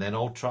 and then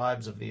all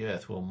tribes of the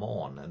earth will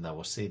mourn, and they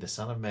will see the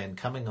Son of Man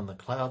coming on the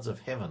clouds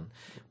of heaven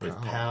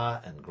with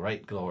power and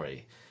great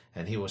glory.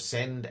 And he will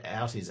send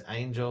out his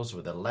angels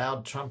with a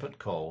loud trumpet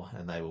call,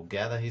 and they will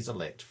gather his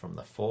elect from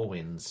the four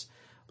winds,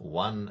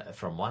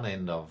 from one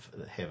end of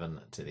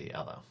heaven to the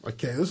other.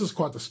 Okay, this is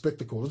quite the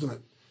spectacle, isn't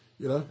it?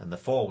 And the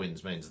four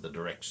winds means the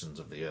directions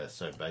of the earth.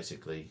 So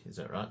basically, is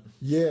that right?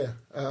 Yeah,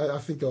 I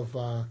think of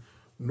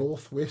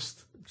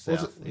northwest.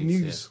 South, was it east,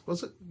 news? Yeah.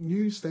 Was it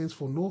news stands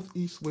for north,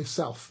 east, west,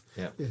 south?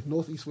 Yeah,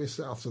 north, east, west,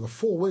 south. So the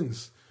four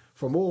winds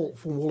from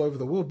all over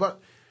the world. But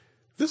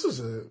this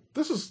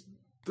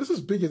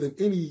is bigger than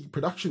any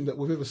production that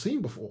we've ever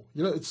seen before.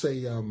 It's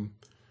a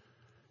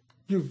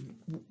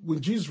when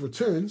Jesus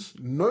returns,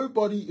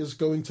 nobody is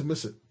going to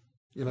miss it.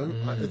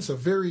 It's a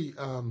very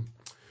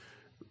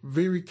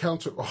very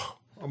counter. Oh,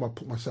 I'm gonna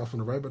put myself in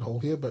a rabbit hole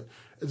here, but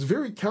it's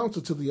very counter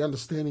to the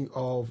understanding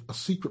of a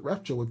secret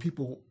rapture where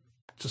people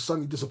just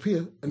suddenly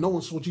disappear and no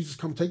one saw Jesus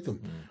come take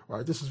them.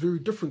 Right? This is very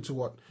different to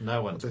what.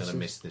 No one's going to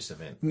miss this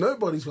event.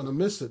 Nobody's going to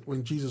miss it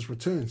when Jesus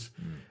returns,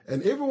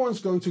 and everyone's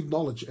going to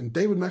acknowledge. And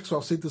David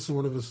Maxwell said this in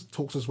one of his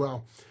talks as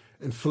well.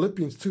 In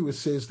Philippians 2, it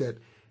says that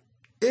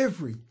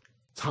every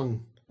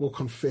tongue will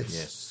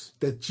confess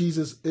that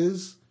Jesus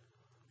is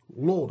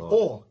Lord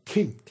or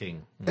King.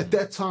 At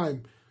that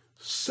time,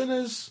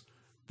 sinners,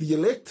 the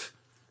elect,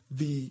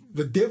 the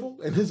devil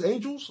and his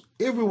angels,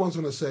 everyone's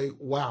going to say,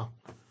 wow,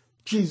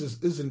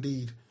 Jesus is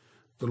indeed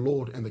the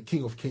Lord and the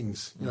King of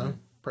Kings.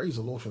 Praise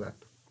the Lord for that.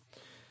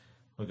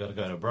 We've got to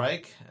go to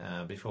break.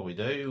 Before we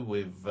do,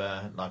 we'd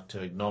like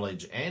to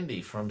acknowledge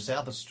Andy from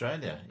South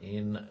Australia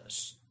in,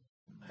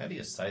 how do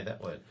you say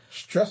that word?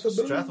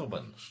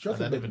 Strathalbyn. I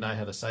don't even know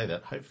how to say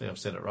that. Hopefully I've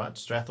said it right.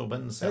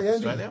 Strathalbyn, South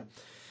Australia.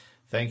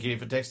 Thank you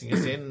for texting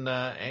us in,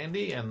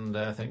 Andy, and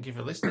thank you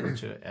for listening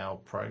to our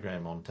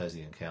program on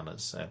Tassie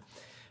Encounters. So,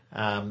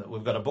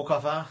 we've got a book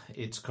offer.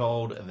 It's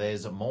called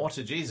There's More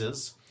to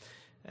Jesus,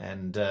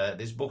 and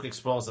this book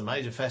explores the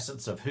major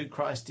facets of who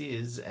Christ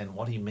is and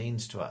what he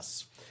means to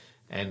us.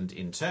 And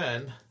in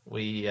turn,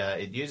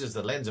 it uses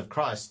the lens of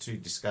Christ to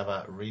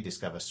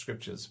rediscover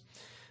scriptures.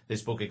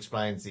 This book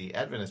explains the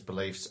Adventist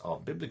beliefs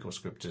of biblical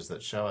scriptures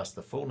that show us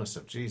the fullness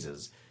of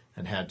Jesus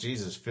and how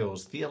Jesus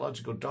fills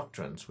theological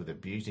doctrines with a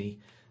beauty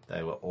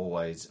they were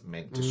always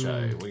meant to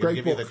show. We're going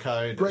to give you the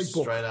code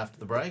straight after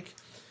the break.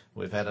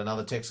 We've had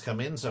another text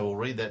come in, so we'll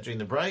read that during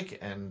the break,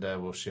 and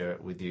we'll share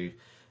it with you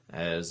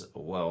as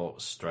well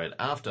straight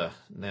after.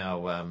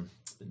 Now,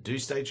 do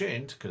stay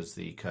tuned, because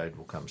the code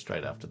will come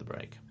straight after the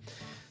break.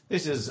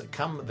 This is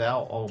Come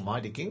Thou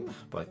Almighty King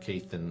by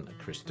Keith and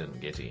Kristen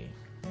Getty.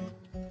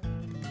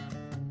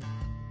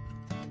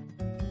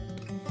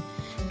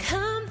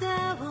 Come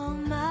thou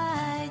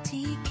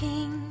almighty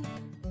King,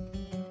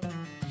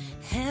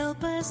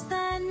 help us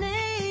thy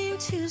name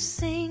to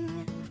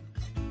sing,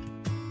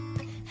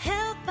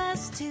 help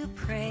us to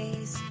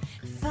praise,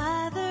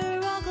 Father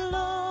all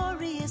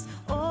glorious,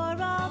 o'er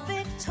all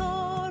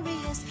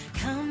victorious,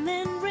 come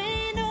and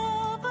reign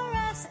over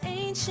us,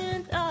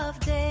 Ancient of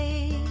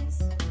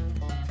Days.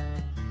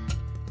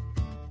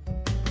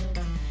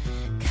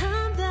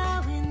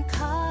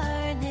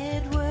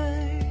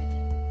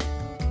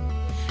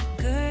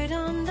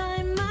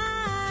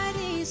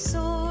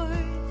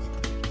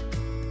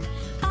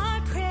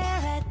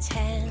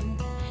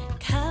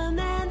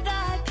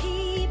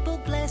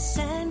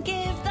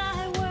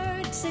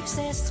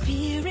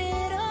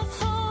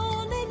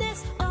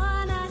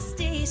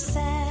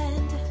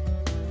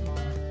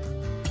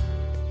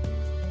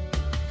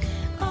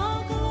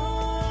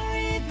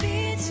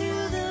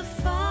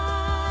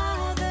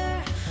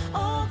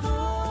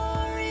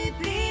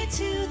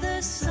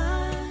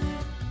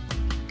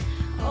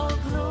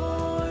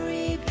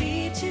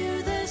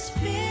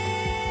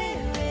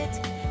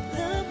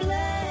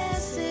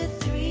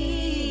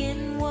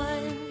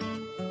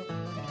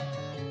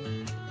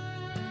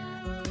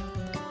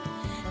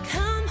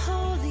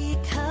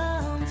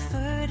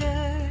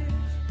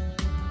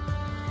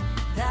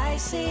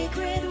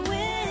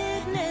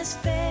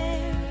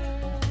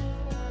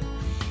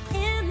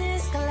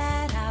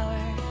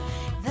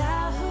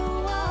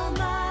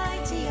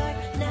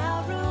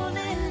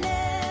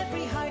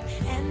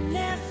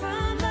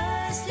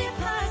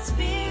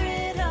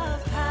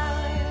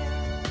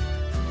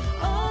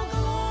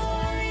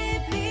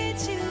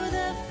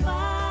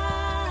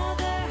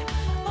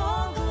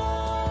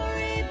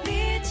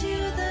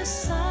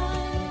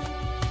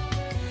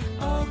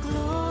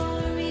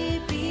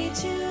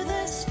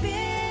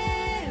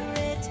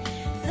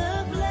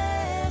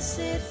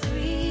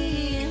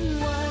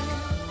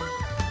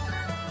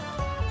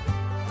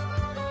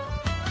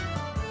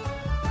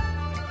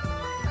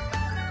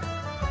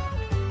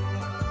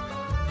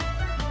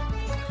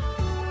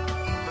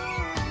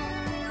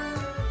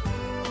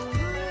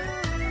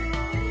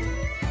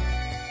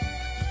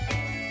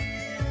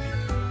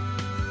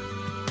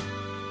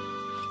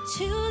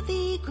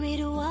 the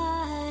great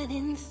one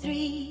in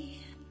three.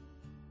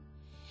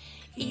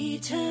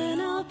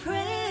 Eternal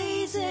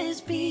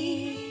praises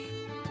be,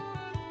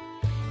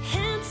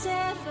 hence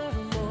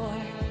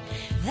evermore,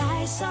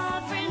 thy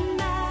sovereign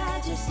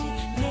majesty,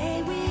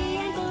 may we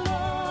in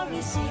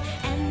glory see,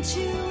 and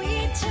to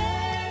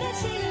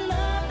eternity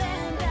love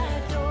and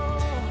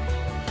adore.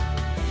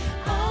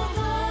 All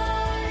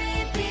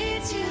glory be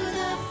to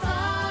the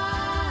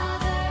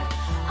Father,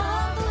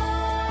 all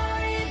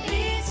glory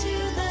be to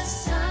the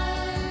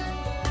Son,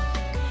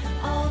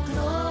 all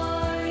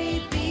glory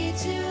be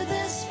to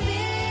the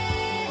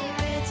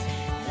Spirit,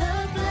 the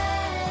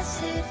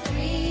blessed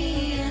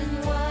three in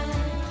one.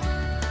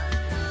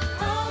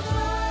 All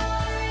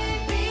glory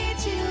be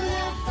to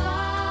the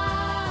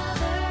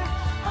Father,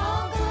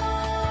 all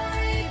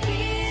glory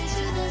be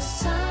to the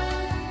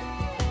Son,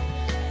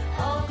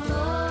 all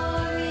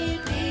glory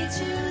be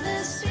to the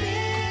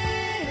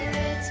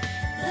Spirit,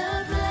 the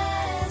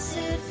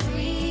blessed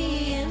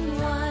three in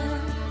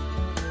one.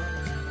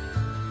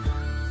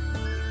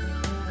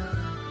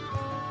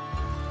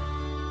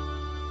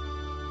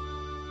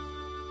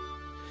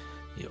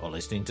 You're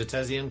listening to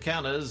Tassie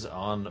Encounters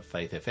on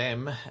Faith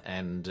FM,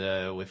 and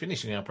we're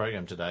finishing our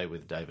program today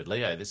with David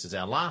Leo. This is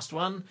our last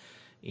one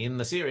in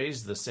the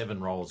series, The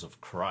Seven Roles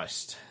of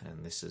Christ,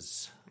 and this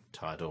is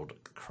titled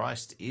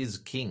Christ is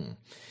King.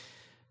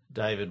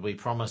 David, we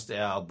promised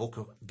our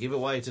book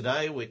giveaway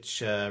today,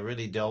 which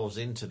really delves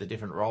into the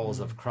different roles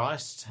of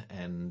Christ,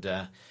 and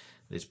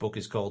this book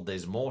is called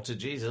There's More to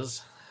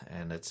Jesus,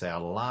 and it's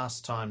our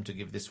last time to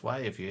give this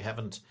away. If you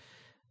haven't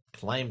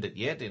claimed it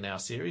yet in our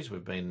series,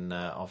 we've been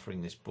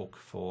offering this book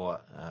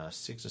for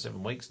 6 or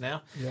 7 weeks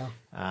now. Yeah.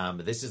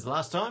 But this is the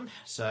last time,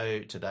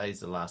 so today's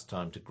the last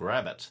time to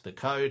grab it. The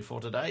code for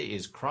today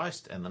is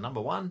Christ and the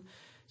number 1,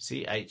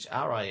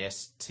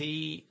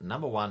 CHRIST,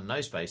 number 1,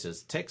 no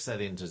spaces. Text that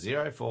into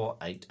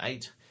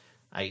 0488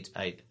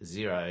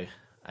 880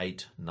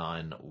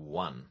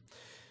 891.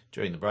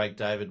 During the break,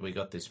 David, we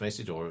got this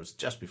message, or it was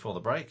just before the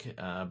break,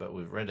 but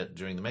we've read it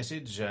during the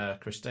message.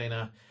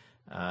 Christine,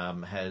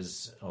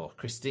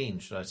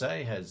 should I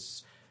say,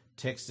 has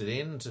texted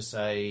in to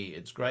say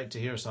it's great to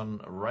hear us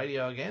on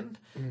radio again.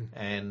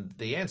 And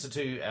the answer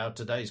to our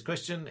today's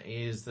question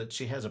is that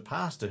she has a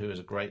pastor who is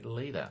a great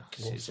leader.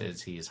 Awesome. She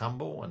says he is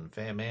humble and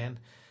fair man,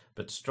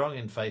 but strong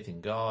in faith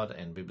in God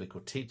and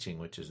biblical teaching,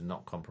 which is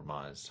not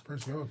compromised.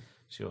 Praise God.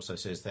 She also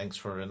says thanks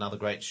for another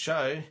great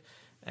show.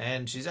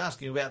 And she's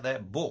asking about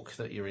that book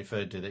that you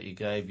referred to that you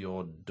gave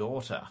your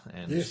daughter,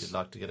 and Yes. she'd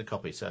like to get a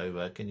copy.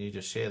 So can you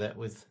just share that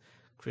with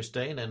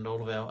Christine and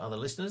all of our other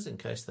listeners in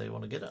case they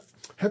want to get it?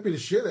 Happy to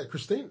share that,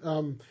 Christine.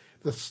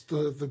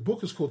 The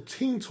book is called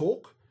Teen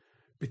Talk,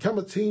 Become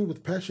a Teen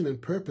with Passion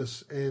and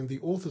Purpose, and the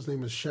author's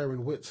name is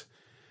Sharon Witt.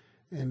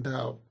 And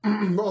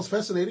what was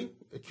fascinating,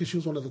 because she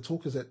was one of the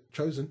talkers at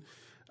Chosen,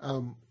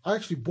 I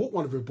actually bought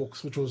one of her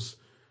books, which was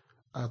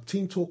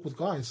Teen Talk with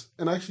Guys.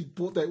 And I actually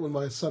bought that when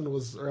my son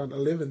was around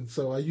 11,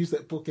 so I used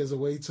that book as a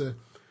way to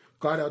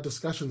guide our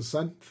discussions.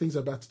 Son, things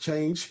are about to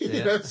change.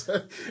 You know,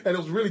 and it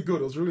was really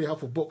good. It was a really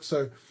helpful book.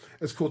 So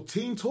it's called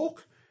Teen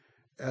Talk,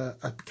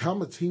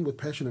 Become a Teen with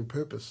Passion and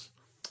Purpose.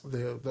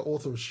 The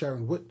author is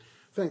Sharon Witt.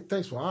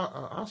 Thanks for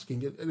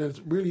asking it. And it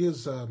really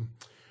is a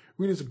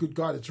good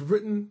guide. It's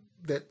written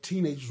that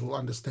teenagers will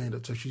understand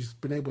it. So she's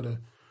been able to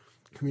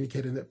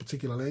communicate in that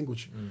particular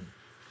language.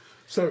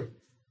 So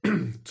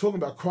talking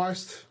about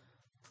Christ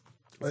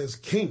as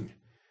King,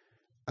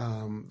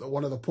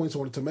 one of the points I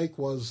wanted to make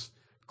was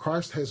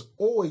Christ has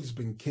always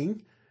been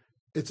King.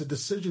 It's a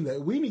decision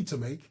that we need to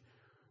make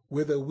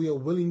whether we are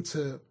willing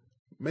to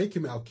make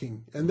him our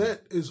King. And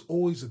that is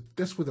always,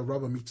 that's where the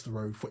rubber meets the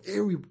road for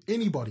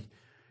anybody.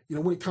 You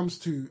know, when it comes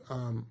to,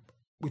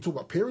 we talk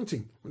about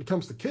parenting, when it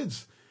comes to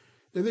kids,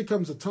 there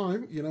comes a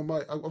time, you know,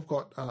 I've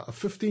got a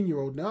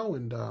 15-year-old now,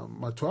 and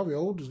my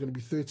 12-year-old is going to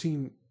be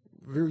 13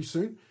 very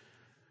soon.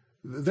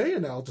 They are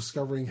now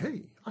discovering,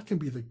 hey, I can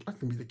be the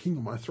king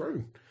of my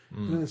throne.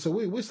 You know, and so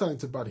we're starting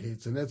to butt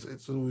heads, and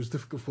it's always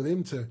difficult for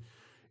them to,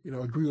 you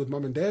know, agree with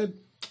mum and dad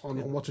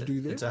on what to do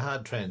there. It's a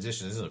hard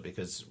transition, isn't it?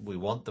 Because we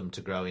want them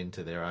to grow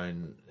into their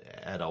own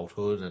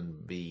adulthood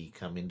and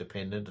become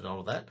independent and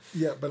all of that.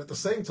 Yeah, but at the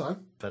same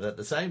time.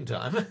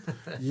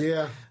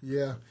 yeah.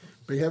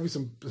 Been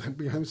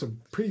having some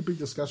pretty big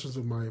discussions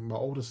with my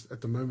oldest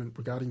at the moment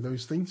regarding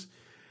those things,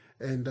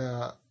 and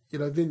you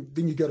know, then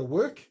you go to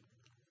work,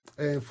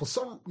 and for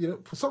some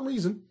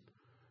reason,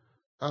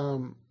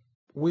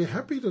 we're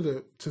happy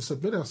to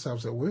submit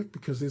ourselves at work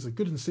because there's a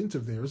good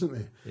incentive there, isn't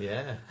there?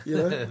 Yeah. You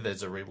know?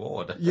 There's a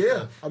reward.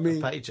 Yeah. I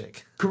mean, a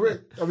paycheck.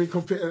 Correct. I mean,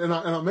 and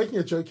I'm making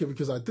a joke here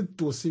because I did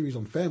do a series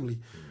on family,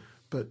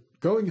 but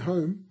going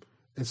home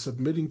and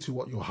submitting to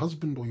what your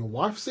husband or your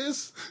wife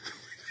says,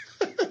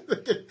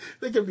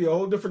 they can be a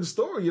whole different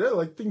story, you know,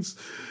 like things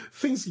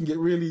can get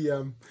really,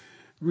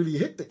 really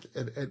hectic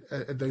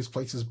at those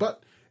places.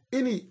 But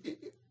even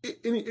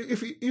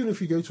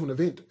if you go to an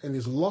event and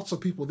there's lots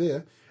of people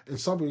there and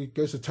somebody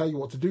goes to tell you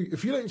what to do,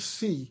 if you don't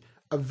see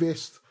a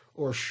vest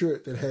or a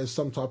shirt that has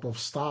some type of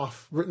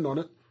staff written on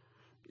it,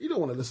 you don't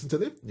want to listen to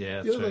them.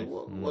 Yeah, you know, true.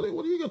 like,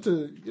 what do you got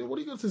to? You know, what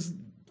do you got to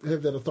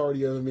have that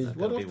authority over me? They've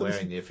What got do to I be have to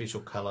wearing the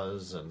official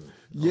colours and... all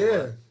Yeah,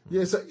 that.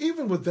 yeah. So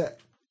even with that,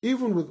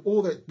 even with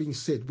all that being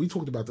said, we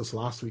talked about this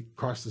last week.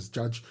 Christ as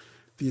judge,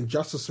 the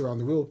injustice around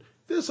the world.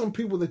 There's some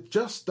people that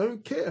just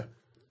don't care.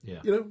 Yeah.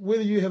 You know,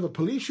 whether you have a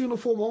police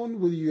uniform on,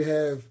 whether you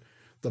have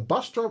the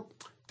bus driver.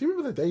 Do you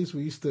remember the days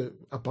we used to,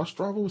 a bus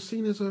driver was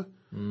seen as a,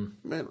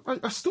 man,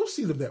 I still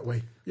see them that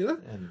way, you know?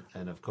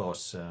 And of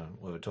course,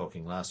 we were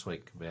talking last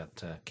week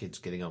about kids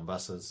getting on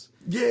buses,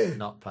 Yeah.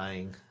 not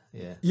paying.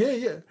 Yeah.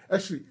 Yeah.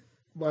 Actually,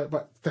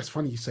 but that's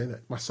funny you say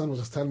that. My son was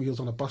just telling me he was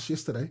on a bus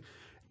yesterday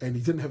and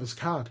he didn't have his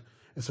card.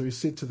 And so he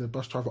said to the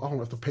bus driver, "Oh, I don't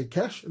have to pay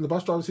cash." And the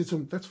bus driver said to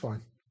him, "That's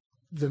fine.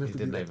 You don't have He to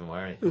didn't do that." even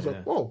worry. He was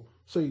like, "Whoa."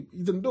 So he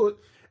didn't do it.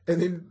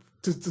 And then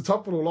to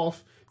top it all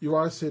off,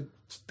 Uriah said,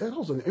 "Dad, I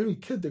was the only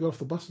kid that got off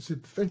the bus and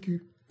said, thank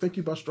you,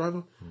 bus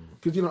driver."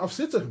 Because, you know, I've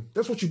said to him,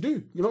 that's what you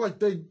do. You know, like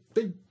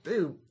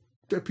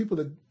they're people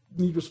that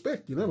need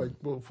respect, you know, like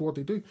for what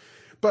they do.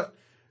 But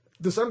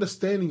this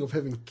understanding of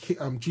having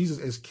Jesus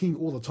as king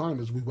all the time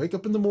is we wake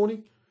up in the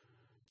morning,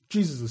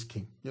 Jesus is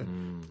king. Yeah.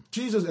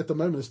 Jesus at the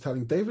moment is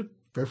telling David,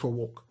 go for a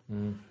walk.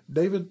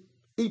 David,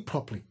 eat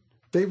properly.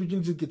 David, you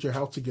need to get your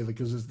house together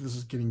because this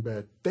is getting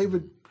bad.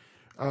 David,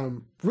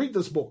 read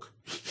this book.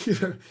 You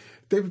know,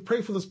 David,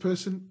 pray for this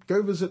person,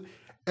 go visit.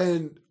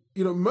 And,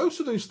 you know, most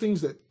of those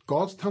things that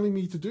God's telling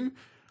me to do,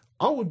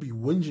 I would be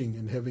whinging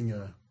and having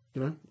a,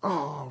 you know,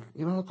 I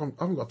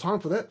haven't got time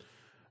for that.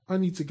 I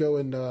need to go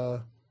and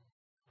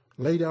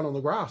lay down on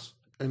the grass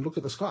and look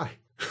at the sky.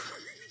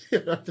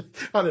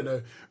 I don't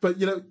know. But,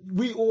 you know,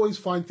 we always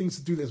find things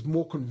to do that's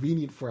more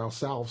convenient for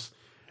ourselves.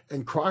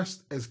 And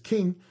Christ as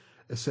king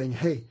is saying,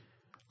 hey,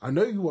 I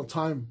know you want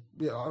time.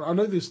 Yeah, I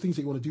know there's things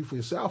that you want to do for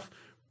yourself,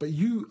 but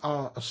you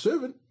are a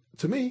servant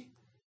to me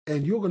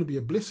and you're going to be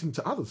a blessing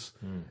to others.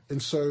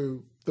 And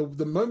so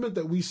the moment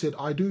that we said,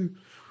 I do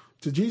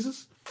to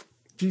Jesus,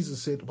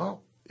 Jesus said,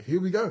 well, here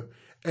we go.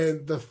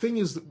 And the thing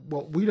is,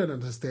 what we don't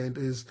understand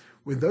is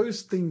when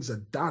those things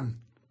are done,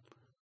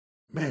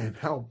 man,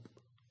 how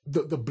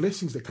the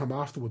blessings that come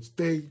afterwards,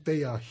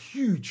 they are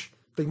huge.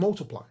 They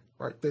multiply,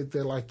 right?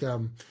 They're like,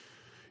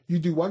 you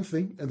do one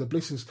thing and the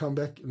blessings come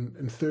back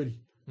in 30.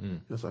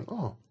 It's like,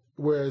 oh,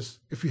 whereas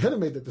if you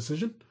hadn't made that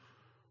decision,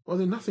 well,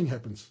 then nothing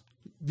happens.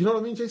 You know what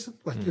I mean, Jason?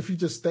 Like if you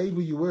just stayed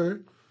where you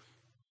were,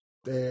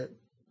 you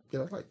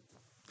know, like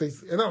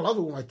and I love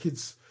it when my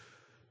kids,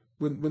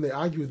 when they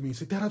argue with me,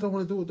 say, Dad, I don't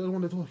want to do it. I don't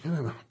want to do it.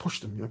 And I push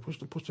them,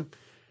 push them.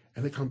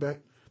 And they come back.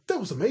 That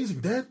was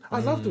amazing, Dad. I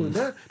love doing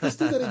that. Let's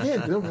do that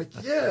again. And I'm like,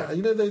 yeah,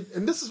 you know,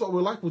 and this is what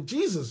we're like with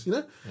Jesus, you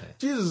know? Yeah.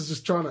 Jesus is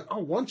just trying to, I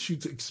want you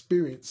to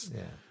experience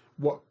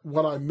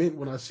what I meant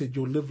when I said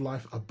you'll live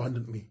life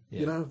abundantly.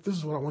 You know, this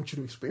is what I want you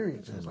to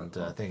experience. And like,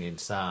 I think in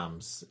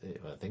Psalms,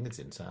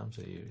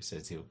 where he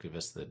says he'll give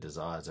us the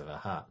desires of our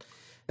heart.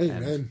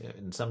 Amen.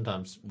 And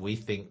sometimes we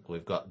think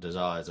we've got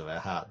desires of our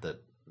heart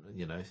that,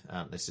 you know,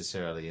 aren't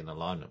necessarily in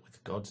alignment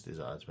with God's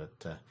desires,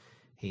 but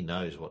he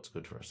knows what's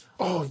good for us.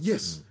 Oh,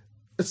 yes.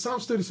 It's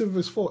Psalms 37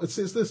 verse 4. It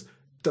says this,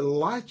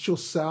 delight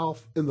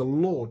yourself in the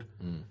Lord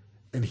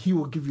and he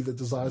will give you the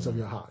desires of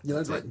your heart. You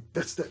know,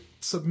 that's that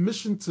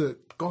submission to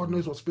God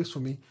knows what's best for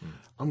me.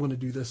 I'm going to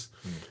do this.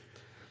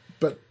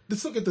 But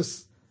let's look at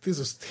this. There's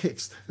this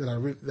text that I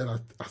read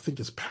that I think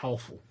is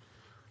powerful.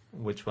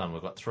 Which one?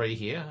 We've got 3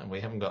 here, and we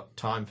haven't got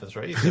time for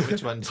 3. So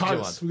which one?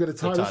 Titus. We've got a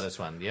Titus. The Titus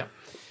one, yep.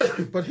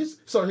 But here's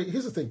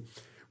the thing.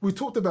 We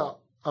talked about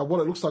what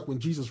it looks like when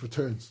Jesus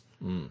returns,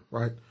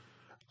 right?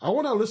 I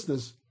want our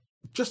listeners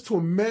just to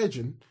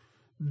imagine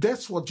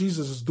that's what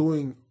Jesus is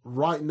doing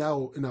right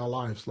now in our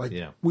lives. Like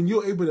when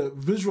you're able to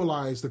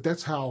visualize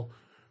that's how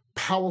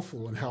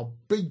powerful and how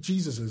big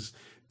Jesus is,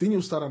 then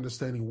you'll start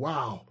understanding,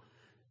 wow,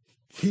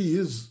 he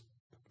is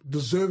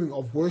deserving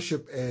of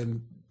worship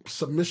and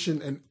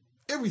submission and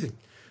everything.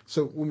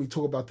 So when we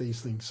talk about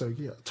these things, so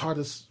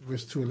Titus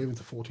verse 2, 11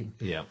 to 14.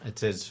 Yeah, it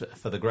says,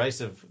 for the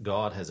grace of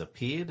God has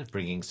appeared,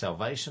 bringing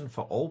salvation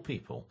for all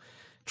people,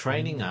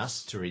 training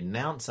us to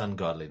renounce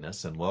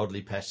ungodliness and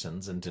worldly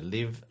passions and to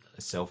live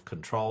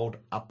self-controlled,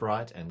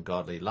 upright and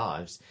godly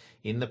lives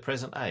in the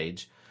present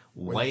age,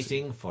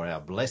 waiting for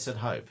our blessed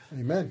hope.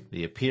 Amen.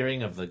 The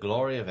appearing of the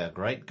glory of our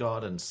great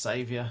God and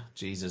Saviour,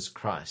 Jesus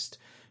Christ,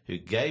 who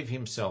gave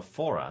himself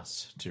for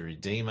us to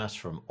redeem us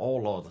from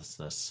all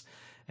lawlessness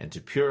and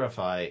to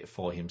purify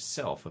for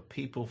himself a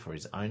people for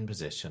his own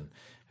possession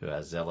who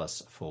are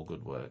zealous for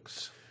good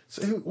works.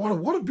 So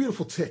what a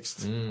beautiful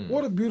text.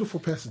 What a beautiful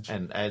passage.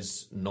 And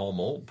as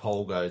normal,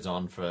 Paul goes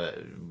on for,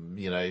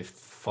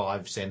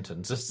 5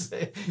 sentences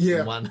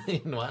in one.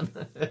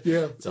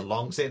 Yeah. It's a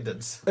long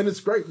sentence. And it's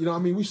great.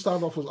 We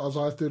started off with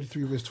Isaiah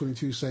 33 verse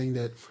 22 saying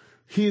that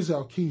he is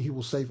our king, he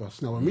will save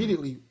us. Now,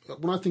 immediately,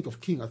 when I think of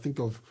king, I think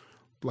of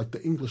like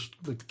the English,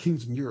 the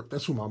kings in Europe.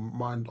 That's where my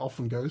mind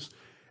often goes.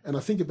 And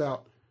I think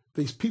about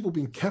these people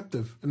being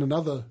captive in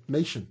another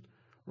nation,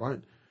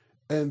 right?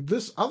 And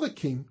this other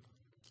king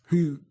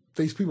who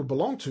these people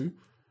belong to,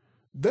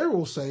 they're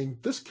all saying,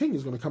 this king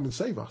is going to come and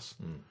save us,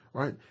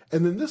 right?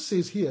 And then this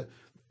says here,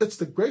 it's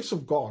the grace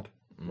of God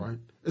right?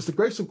 It's the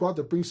grace of God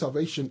that brings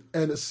salvation,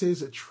 and it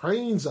says it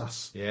trains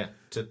us. Yeah.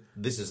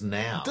 This is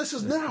now. This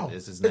is now.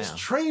 This is now. It's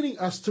training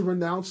us to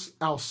renounce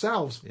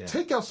ourselves,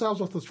 take ourselves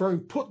off the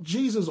throne, put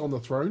Jesus on the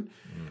throne,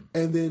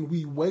 and then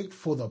we wait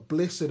for the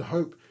blessed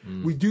hope.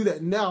 We do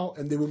that now,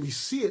 and then when we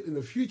see it in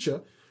the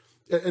future,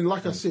 and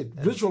like I said,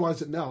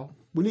 visualize it now.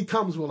 When he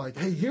comes, we're like,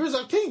 hey, here is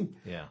our King.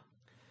 Yeah.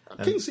 Our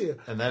King's here.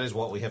 And that is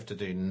what we have to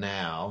do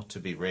now to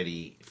be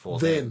ready for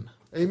Then.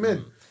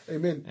 Amen.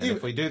 Amen. And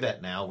if we do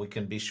that now, we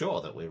can be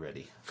sure that we're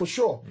ready. For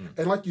sure.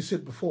 And like you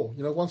said before,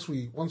 once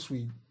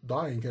we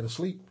die and go to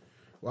sleep,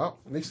 well,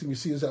 next thing we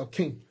see is our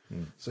King.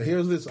 So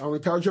here's this. I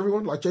want to encourage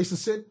everyone, like Jason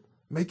said,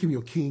 make him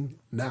your King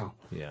now.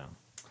 Yeah.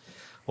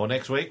 Well,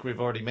 next week,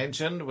 we've already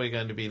mentioned, we're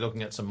going to be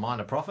looking at some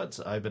minor prophets,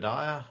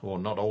 Obadiah. Well,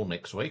 not all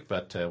next week,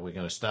 but we're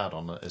going to start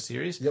on a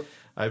series. Yep.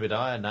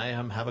 Obadiah,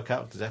 Nahum,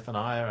 Habakkuk,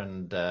 Zephaniah,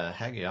 and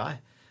Haggai.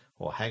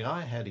 Or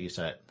Haggai, how do you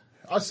say it?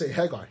 I say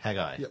Haggai.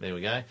 Haggai, Yep. There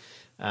we go.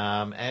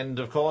 And,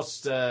 of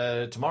course,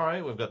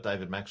 tomorrow we've got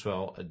David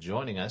Maxwell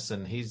joining us,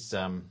 and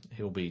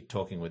he'll be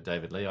talking with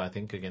David Lee, I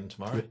think, again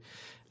tomorrow,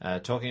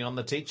 talking on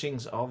the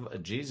teachings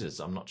of Jesus.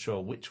 I'm not sure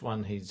which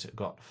one he's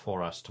got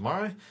for us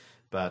tomorrow,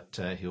 but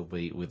he'll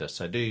be with us.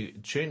 So do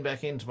tune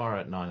back in tomorrow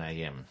at 9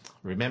 a.m.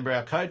 Remember,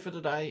 our code for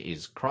today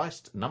is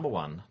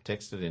Christ1.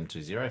 Text it into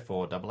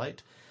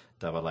 0488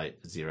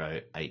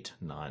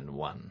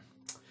 880891.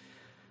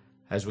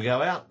 As we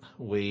go out,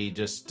 we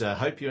just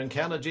hope you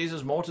encounter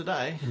Jesus more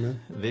today.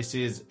 Amen. This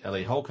is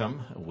Ellie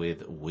Holcomb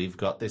with We've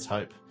Got This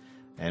Hope.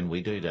 And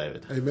we do,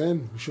 David.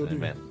 Amen. We sure do.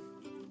 Amen.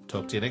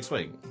 Talk to you next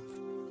week.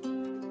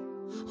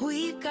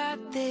 We've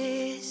got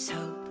this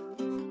hope.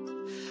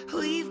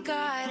 We've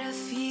got a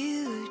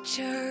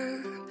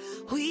future.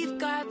 We've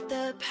got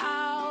the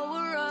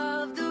power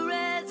of the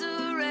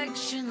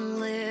resurrection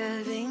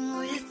living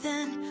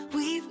within.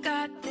 We've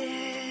got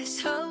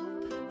this hope.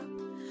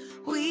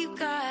 We've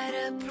got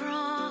a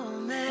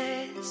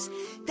promise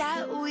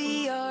that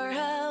we are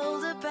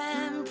held up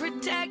and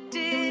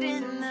protected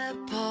in the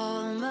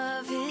palm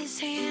of his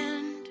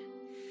hand.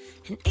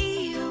 And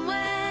even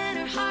when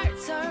our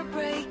hearts are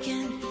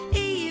breaking,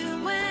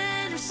 even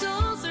when our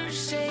souls are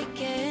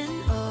shaking,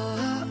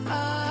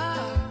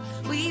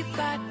 we've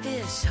got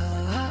this hope.